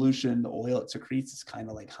the solution, the oil it secretes is kind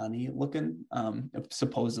of like honey looking,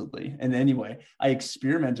 supposedly. And anyway, I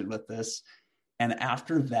experimented with this. And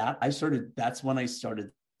after that, that's when I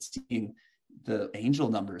started seeing the angel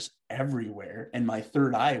numbers everywhere. And my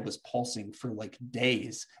third eye was pulsing for like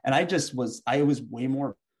days. And I was way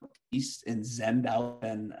more peace and zened out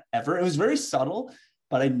than ever. It was very subtle,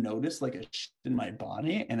 but I noticed like a shift in my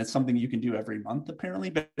body, and it's something you can do every month apparently.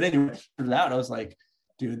 But anyway, for that, I was like,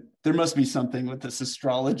 dude, there must be something with this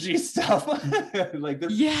astrology stuff. Like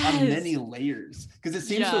there's on many layers, because it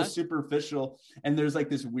seems so superficial, and there's like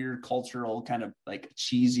this weird cultural kind of like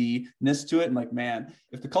cheesiness to it. And like, man,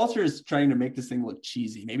 if the culture is trying to make this thing look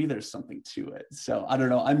cheesy, maybe there's something to it. So I don't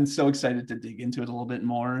know. I'm so excited to dig into it a little bit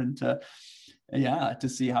more and to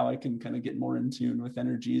see how I can kind of get more in tune with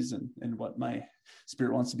energies and what my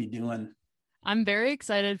spirit wants to be doing. I'm very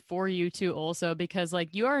excited for you too also, because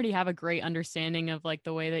like you already have a great understanding of like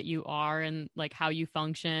the way that you are and like how you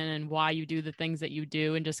function and why you do the things that you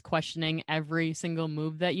do, and just questioning every single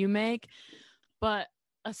move that you make. But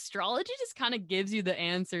astrology just kind of gives you the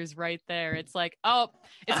answers right there. It's like, oh,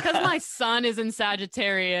 it's because my sun is in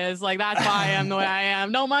Sagittarius. Like that's why I am the way I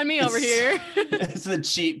am. Don't mind me over here. It's the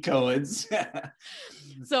cheat codes.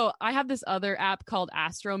 So I have this other app called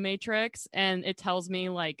Astro Matrix, and it tells me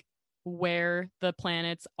like where the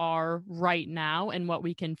planets are right now and what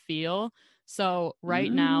we can feel. So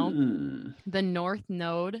right now, the North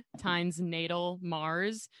Node times natal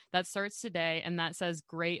Mars, that starts today, and that says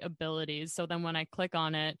great abilities. So then when I click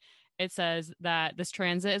on it, it says that this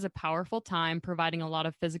transit is a powerful time, providing a lot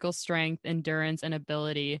of physical strength, endurance, and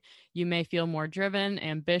ability. You may feel more driven,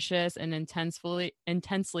 ambitious, and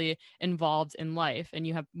intensely involved in life, and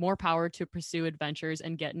you have more power to pursue adventures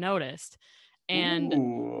and get noticed. And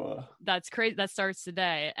that's crazy. That starts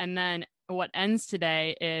today. And then what ends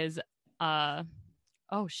today is,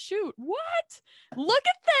 oh shoot, what? Look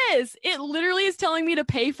at this. It literally is telling me to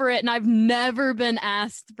pay for it, and I've never been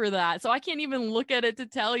asked for that. So I can't even look at it to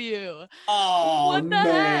tell you. Oh, what the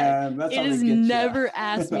man. Heck? It has never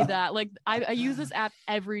asked me that. Like I use this app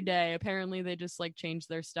every day. Apparently they just like changed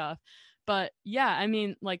their stuff. But yeah, I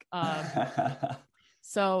mean, like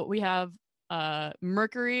so we have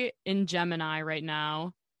Mercury in Gemini right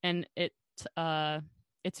now, and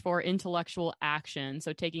it's for intellectual action,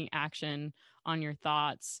 so taking action on your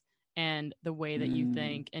thoughts and the way that you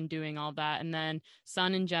think and doing all that. And then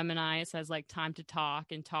Sun in Gemini, it says like time to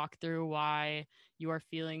talk and talk through why you are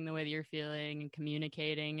feeling the way that you're feeling, and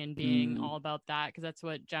communicating and being all about that, because that's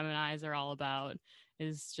what Geminis are all about,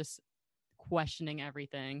 is just questioning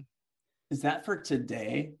everything. Is that for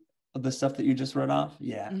today? The stuff that you just read off?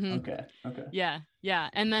 Yeah. Mm-hmm. Okay. Yeah.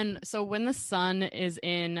 And then, so when the sun is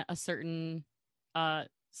in a certain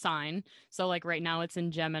sign, so like right now it's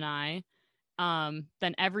in Gemini,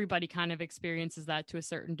 then everybody kind of experiences that to a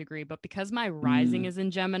certain degree. But because my rising is in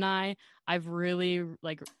Gemini, I've really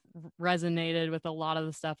like resonated with a lot of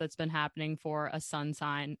the stuff that's been happening for a sun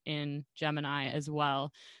sign in Gemini as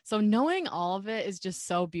well. So knowing all of it is just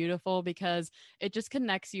so beautiful, because it just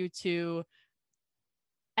connects you to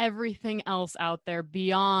everything else out there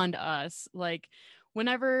beyond us. Like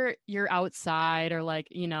whenever you're outside, or like,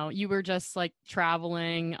 you know, you were just like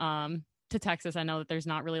traveling to Texas, I know that there's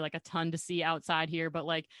not really like a ton to see outside here, but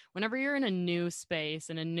like whenever you're in a new space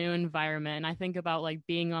and a new environment, and I think about like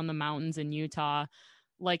being on the mountains in Utah,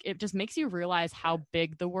 like it just makes you realize how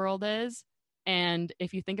big the world is. And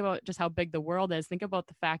if you think about just how big the world is, think about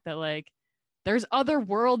the fact that like there's other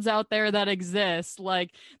worlds out there that exist.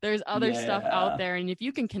 Like there's other stuff out there. And if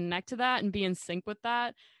you can connect to that and be in sync with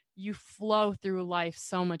that, you flow through life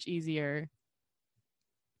so much easier.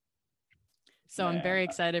 So I'm very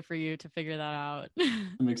excited for you to figure that out.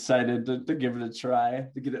 I'm excited to give it a try,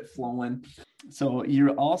 to get it flowing. So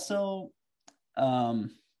you're also,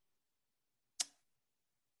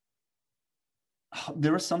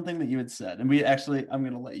 there was something that you had said, and I'm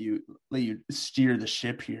going to let you steer the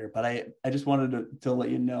ship here, but I just wanted to let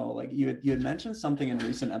you know, like you had mentioned something in a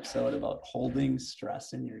recent episode about holding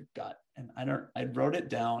stress in your gut. And I wrote it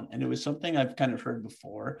down, and it was something I've kind of heard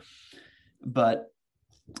before, but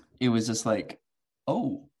it was just like,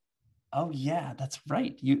 oh yeah, that's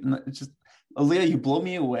right. It's just Aaliyah, you blow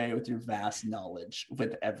me away with your vast knowledge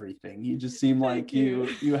with everything. You just seem like you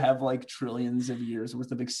have like trillions of years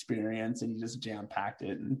worth of experience, and you just jam packed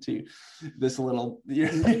it into this little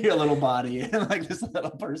your little body and like this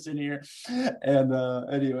little person here. And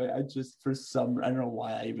anyway, I just I don't know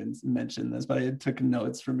why I even mentioned this, but I took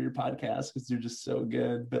notes from your podcast because you're just so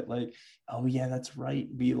good. But like, oh yeah, that's right.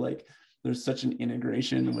 We like there's such an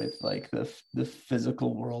integration with like the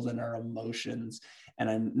physical world and our emotions, and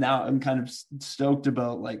I'm kind of stoked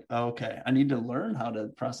about like, okay, I need to learn how to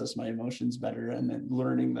process my emotions better, and then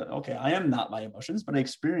learning that, okay, I am not my emotions, but I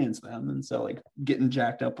experience them. And so like getting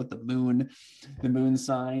jacked up with the moon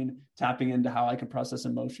sign, tapping into how I can process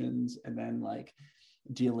emotions, and then like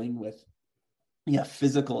dealing with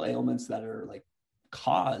physical ailments that are like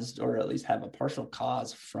caused, or at least have a partial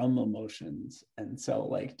cause from emotions. And so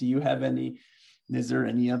like, is there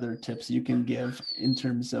any other tips you can give in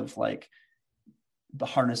terms of like the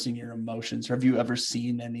harnessing your emotions? Or have you ever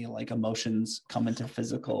seen any like emotions come into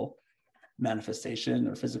physical manifestation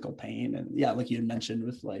or physical pain? And yeah, like you had mentioned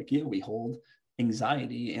with like, we hold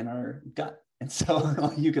anxiety in our gut, and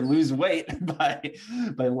so you can lose weight by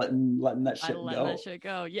letting that shit go. That shit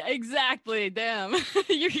go. Yeah, exactly. Damn.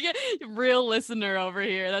 You're a real listener over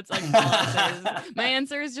here. That's like all I say. My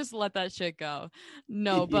answer is just let that shit go.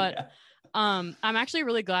 No, but I'm actually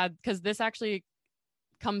really glad, because this actually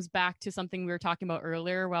comes back to something we were talking about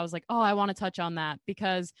earlier, where I was like, oh, I want to touch on that,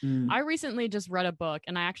 because I recently just read a book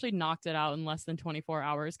and I actually knocked it out in less than 24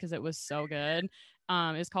 hours because it was so good.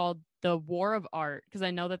 It's called The War of Art, because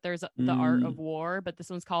I know that there's the art of war, but this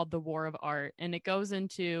one's called The War of Art, and it goes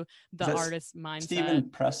into the artist's mindset. Steven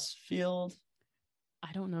Pressfield?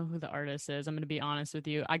 I don't know who the artist is. I'm going to be honest with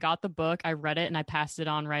you. I got the book, I read it, and I passed it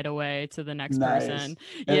on right away to the next person.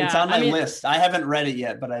 And it's on my list. I haven't read it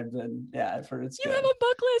yet, but I've heard it's good. You have a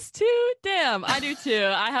book list too? Damn, I do too.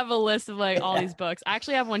 I have a list of like all these books. I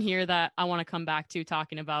actually have one here that I want to come back to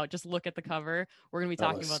talking about. Just look at the cover. We're going to be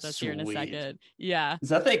talking about this here in a second. Yeah. Is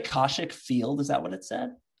that the Akashic Field? Is that what it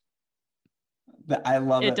said? I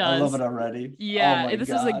love it. I love it already. Yeah, this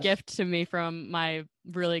is a gift to me from my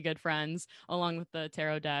really good friends, along with the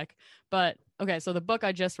tarot deck. But okay, so the book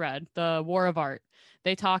I just read, The War of Art,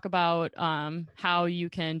 they talk about how you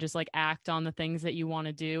can just like act on the things that you want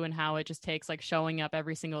to do, and how it just takes like showing up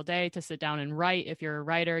every single day to sit down and write. If you're a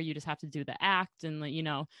writer, you just have to do the act and like,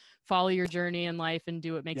 follow your journey in life and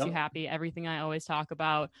do what makes you happy. Everything I always talk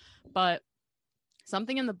about. But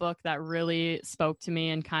something in the book that really spoke to me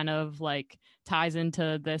and kind of like ties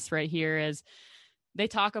into this right here is they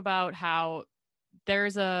talk about how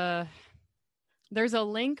there's a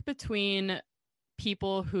link between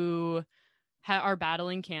people who are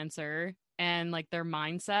battling cancer and like their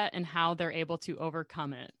mindset and how they're able to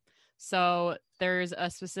overcome it. So there's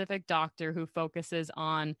a specific doctor who focuses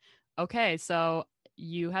on, okay, so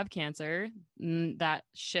you have cancer, that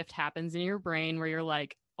shift happens in your brain where you're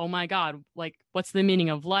like, oh my God, like what's the meaning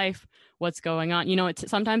of life? What's going on?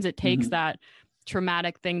 Sometimes it takes that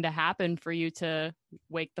traumatic thing to happen for you to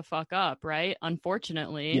wake the fuck up, right?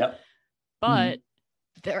 Unfortunately. Yep. But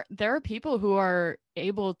there are people who are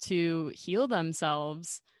able to heal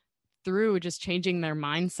themselves through just changing their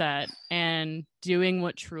mindset and doing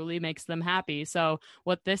what truly makes them happy. So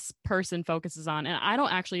what this person focuses on, and I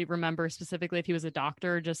don't actually remember specifically if he was a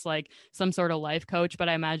doctor or just like some sort of life coach, but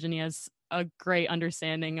I imagine he has a great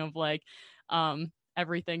understanding of like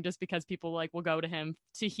everything, just because people like will go to him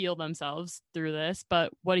to heal themselves through this.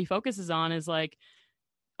 But what he focuses on is like,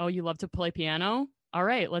 oh, you love to play piano? All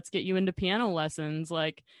right, let's get you into piano lessons.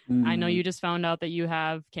 Like, I know you just found out that you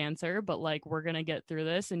have cancer, but like, we're going to get through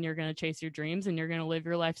this, and you're going to chase your dreams, and you're going to live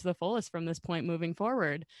your life to the fullest from this point moving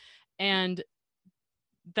forward. And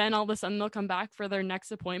then all of a sudden they'll come back for their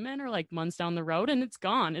next appointment or like months down the road, and it's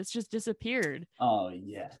gone. It's just disappeared. Oh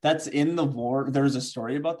yeah. That's in The War. There was a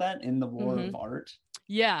story about that in The War of Art.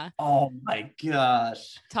 Yeah. Oh my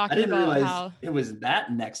gosh. Talking I didn't about realize how it was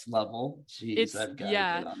that next level. Jeez,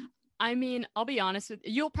 I mean, I'll be honest with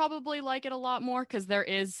you, you'll probably like it a lot more because there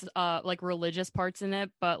is like religious parts in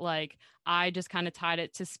it, but like I just kind of tied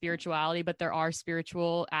it to spirituality, but there are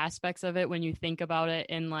spiritual aspects of it when you think about it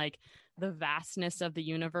in like the vastness of the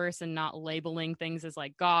universe and not labeling things as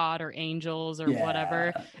like God or angels or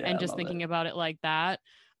whatever, and just thinking about it like that.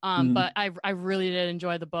 But I really did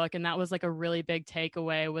enjoy the book, and that was like a really big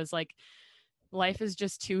takeaway, was like life is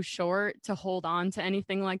just too short to hold on to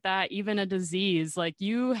anything like that, even a disease. Like,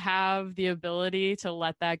 you have the ability to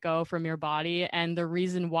let that go from your body, and the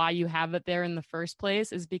reason why you have it there in the first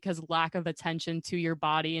place is because lack of attention to your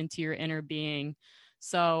body and to your inner being.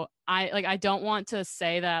 So I don't want to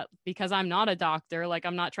say that because I'm not a doctor. Like,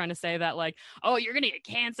 I'm not trying to say that like, oh, you're gonna get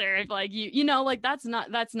cancer if like you know, like that's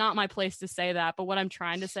not my place to say that. But what I'm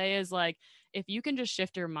trying to say is like, if you can just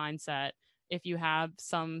shift your mindset, if you have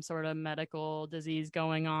some sort of medical disease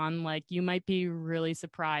going on, like you might be really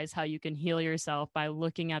surprised how you can heal yourself by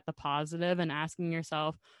looking at the positive and asking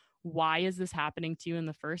yourself, why is this happening to you in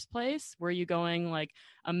the first place? Were you going like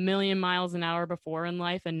a million miles an hour before in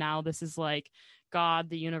life, and now this is like God,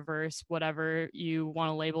 the universe, whatever you want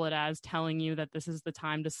to label it as, telling you that this is the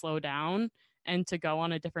time to slow down and to go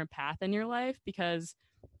on a different path in your life? Because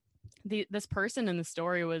this person in the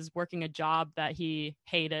story was working a job that he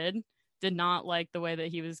hated, did not like the way that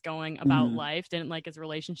he was going about life, didn't like his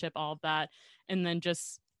relationship, all of that, and then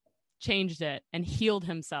just changed it and healed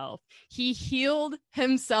himself. He healed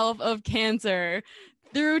himself of cancer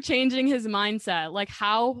through changing his mindset. Like,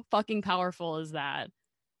 how fucking powerful is that?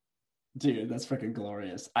 Dude, that's freaking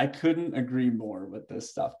glorious. I couldn't agree more with this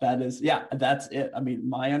stuff. That is, yeah, that's it. I mean,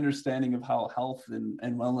 my understanding of how health and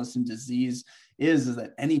wellness and disease is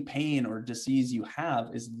that any pain or disease you have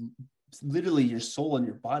is literally your soul and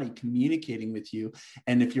your body communicating with you.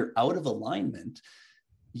 And if you're out of alignment,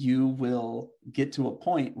 you will get to a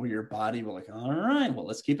point where your body will like, all right, well,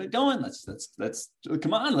 let's keep it going. Let's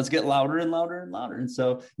come on, let's get louder and louder and louder. And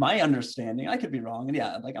so my understanding, I could be wrong. And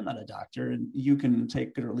yeah, like I'm not a doctor and you can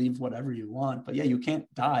take it or leave whatever you want, but yeah, you can't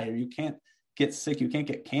die or you can't get sick, you can't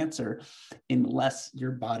get cancer unless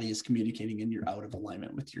your body is communicating and you're out of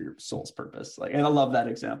alignment with your soul's purpose. Like, and I love that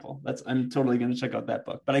example. I'm totally going to check out that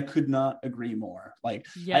book, but I could not agree more. Like,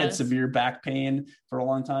 yes. I had severe back pain for a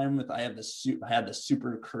long time. I had the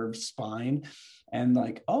super curved spine, and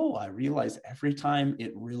like, oh, I realized every time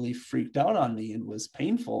it really freaked out on me and was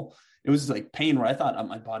painful, it was like pain where I thought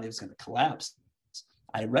my body was going to collapse.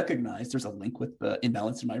 I recognized there's a link with the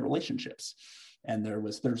imbalance in my relationships. And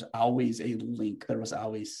there's always a link. There was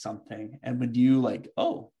always something. And when you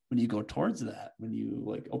when you go towards that, when you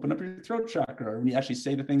like open up your throat chakra, or when you actually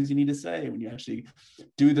say the things you need to say, when you actually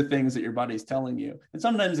do the things that your body's telling you, and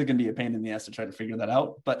sometimes it can be a pain in the ass to try to figure that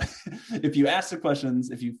out. But if you ask the questions,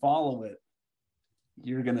 if you follow it,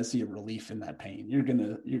 you're going to see a relief in that pain. You're going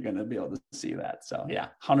to be able to see that. So yeah,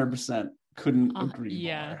 100%. Couldn't agree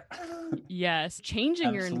more. Yes.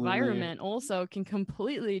 Changing your environment also can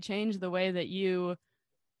completely change the way that you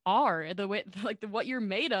are. The way, like what you're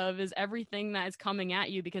made of is everything that is coming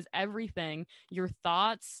at you, because everything, your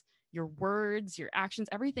thoughts, your words, your actions,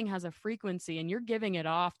 everything has a frequency, and you're giving it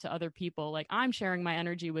off to other people. Like, I'm sharing my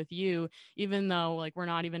energy with you, even though like we're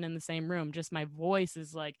not even in the same room. Just my voice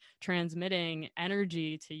is like transmitting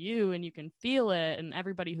energy to you, and you can feel it, and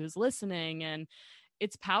everybody who's listening. And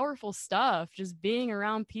it's powerful stuff. Just being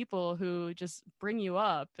around people who just bring you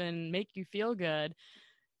up and make you feel good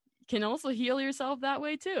can also heal yourself that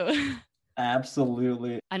way too.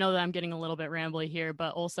 Absolutely. I know that I'm getting a little bit rambly here,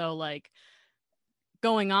 but also like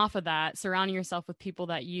going off of that, surrounding yourself with people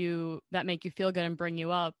that make you feel good and bring you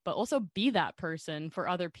up, but also be that person for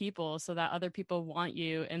other people, so that other people want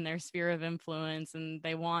you in their sphere of influence and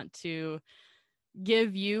they want to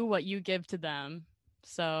give you what you give to them.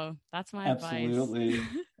 So that's my Absolutely. advice.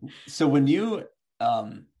 So when you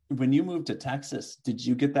moved to Texas, did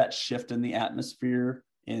you get that shift in the atmosphere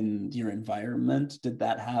in your environment? Did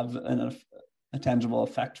that have a tangible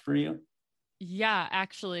effect for you? Yeah,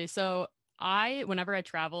 actually. So whenever I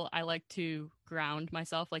travel, I like to ground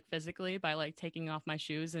myself like physically by like taking off my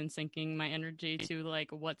shoes and syncing my energy to like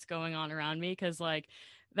what's going on around me. Cause like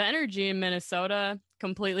the energy in Minnesota,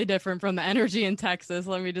 completely different from the energy in Texas.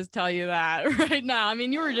 Let me just tell you that right now. I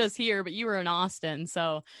mean, you were just here, but you were in Austin.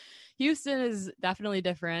 So Houston is definitely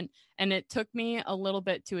different. And it took me a little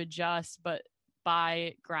bit to adjust, but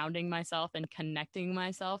by grounding myself and connecting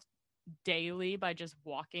myself daily by just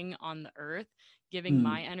walking on the earth, giving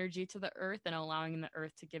my energy to the earth and allowing the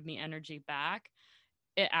earth to give me energy back,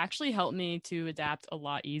 it actually helped me to adapt a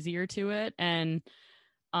lot easier to it. And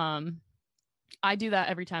I do that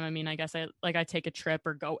every time. I mean, I guess I take a trip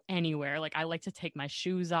or go anywhere. Like, I like to take my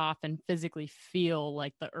shoes off and physically feel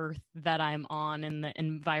like the earth that I'm on and the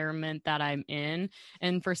environment that I'm in.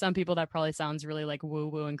 And for some people that probably sounds really like woo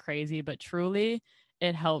woo and crazy, but truly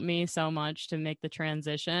it helped me so much to make the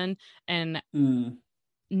transition. And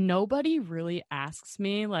nobody really asks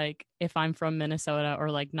me like if I'm from Minnesota or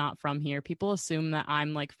like not from here. People assume that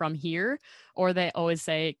I'm like from here, or they always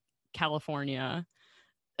say California.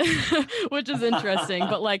 Which is interesting.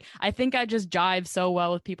 But like, I think I just jive so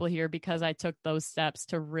well with people here because I took those steps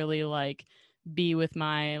to really like be with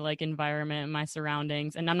my like environment and my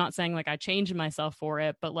surroundings. And I'm not saying like I changed myself for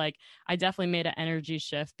it, but like I definitely made an energy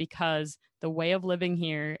shift because the way of living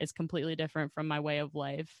here is completely different from my way of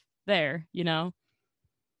life there, you know?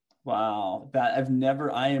 Wow, I'm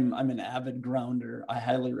an avid grounder. I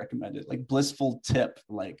highly recommend it. Like blissful tip,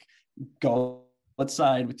 like go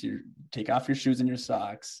outside with take off your shoes and your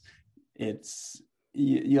socks.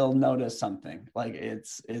 You'll notice something. Like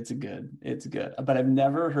it's good. But I've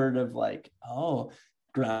never heard of like, oh,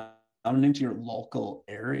 grounding to your local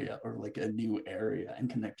area or like a new area and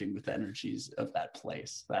connecting with the energies of that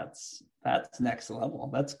place. That's next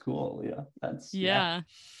level. That's cool. Yeah. Yeah.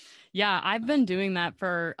 Yeah, I've been doing that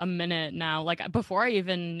for a minute now. Like before I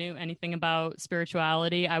even knew anything about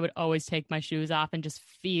spirituality, I would always take my shoes off and just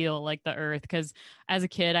feel like the earth. Because as a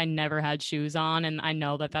kid, I never had shoes on. And I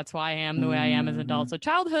know that that's why I am the way I am as an adult. So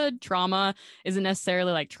childhood trauma isn't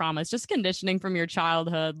necessarily like trauma. It's just conditioning from your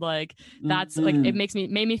childhood. Like that's like, it made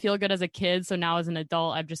me feel good as a kid. So now as an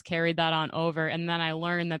adult, I've just carried that on over. And then I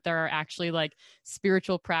learned that there are actually like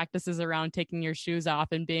spiritual practices around taking your shoes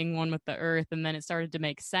off and being one with the earth. And then it started to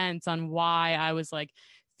make sense on why I was like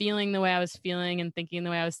feeling the way I was feeling and thinking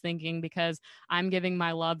the way I was thinking, because I'm giving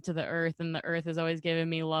my love to the earth and the earth is always giving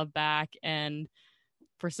me love back, and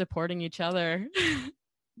for supporting each other.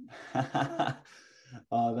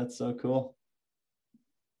 Oh, that's so cool.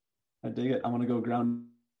 I dig it. I want to go grounding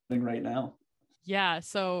right now. Yeah,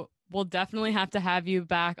 so we'll definitely have to have you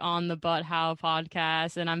back on the But How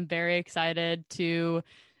podcast, and I'm very excited to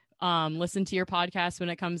listen to your podcast when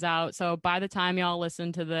it comes out. So by the time y'all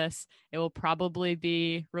listen to this, it will probably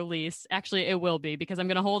be released. Actually, it will be, because I'm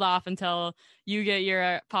going to hold off until you get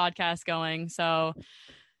your podcast going. So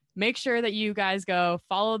make sure that you guys go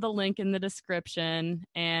follow the link in the description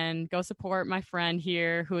and go support my friend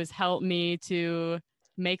here who has helped me to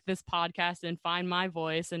make this podcast and find my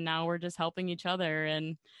voice. And now we're just helping each other.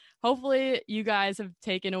 And hopefully you guys have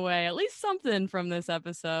taken away at least something from this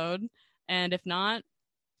episode. And if not,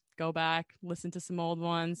 go back, listen to some old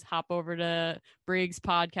ones, hop over to Briggs'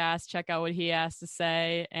 podcast, check out what he has to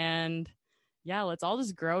say. And yeah, let's all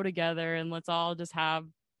just grow together and let's all just have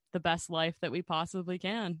the best life that we possibly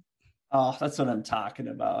can. Oh, that's what I'm talking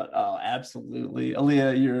about. Oh, absolutely.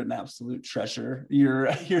 Aaliyah, you're an absolute treasure. You're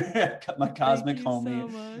my cosmic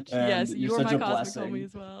homie. So much. Yes, you're such my cosmic homie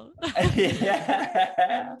as well.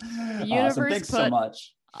 Yeah. The universe awesome. Thanks so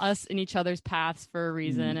much. Us in each other's paths for a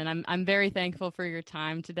reason. And I'm very thankful for your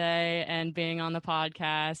time today and being on the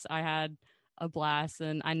podcast. I had a blast,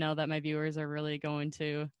 and I know that my viewers are really going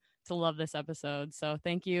to love this episode. So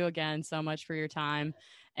thank you again so much for your time.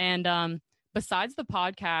 And besides the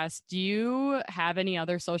podcast, do you have any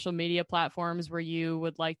other social media platforms where you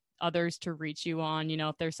would like others to reach you on? You know,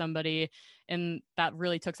 if there's somebody and that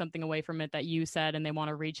really took something away from it that you said and they want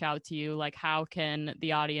to reach out to you, like how can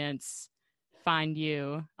the audience find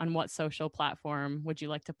you? On what social platform would you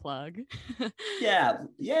like to plug? Yeah,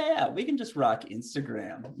 we can just rock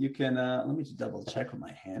Instagram. You can let me just double check what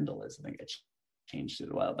my handle is. I think I changed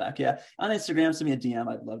it a while back. Yeah, on Instagram, send me a DM.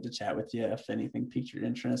 I'd love to chat with you if anything piqued your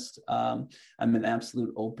interest. I'm an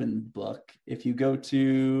absolute open book. If you go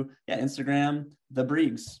to Instagram, the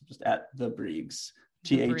Briggs, just at the Briggs,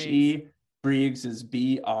 THE. Briggs is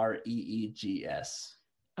BREEGS.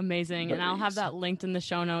 Amazing. And I'll have that linked in the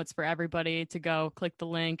show notes for everybody to go click the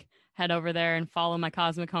link, head over there and follow my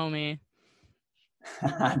cosmic homie.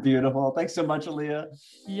 Beautiful. Thanks so much, Aaliyah.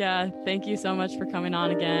 Yeah. Thank you so much for coming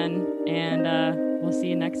on again. And we'll see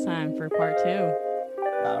you next time for part 2.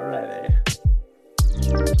 All righty.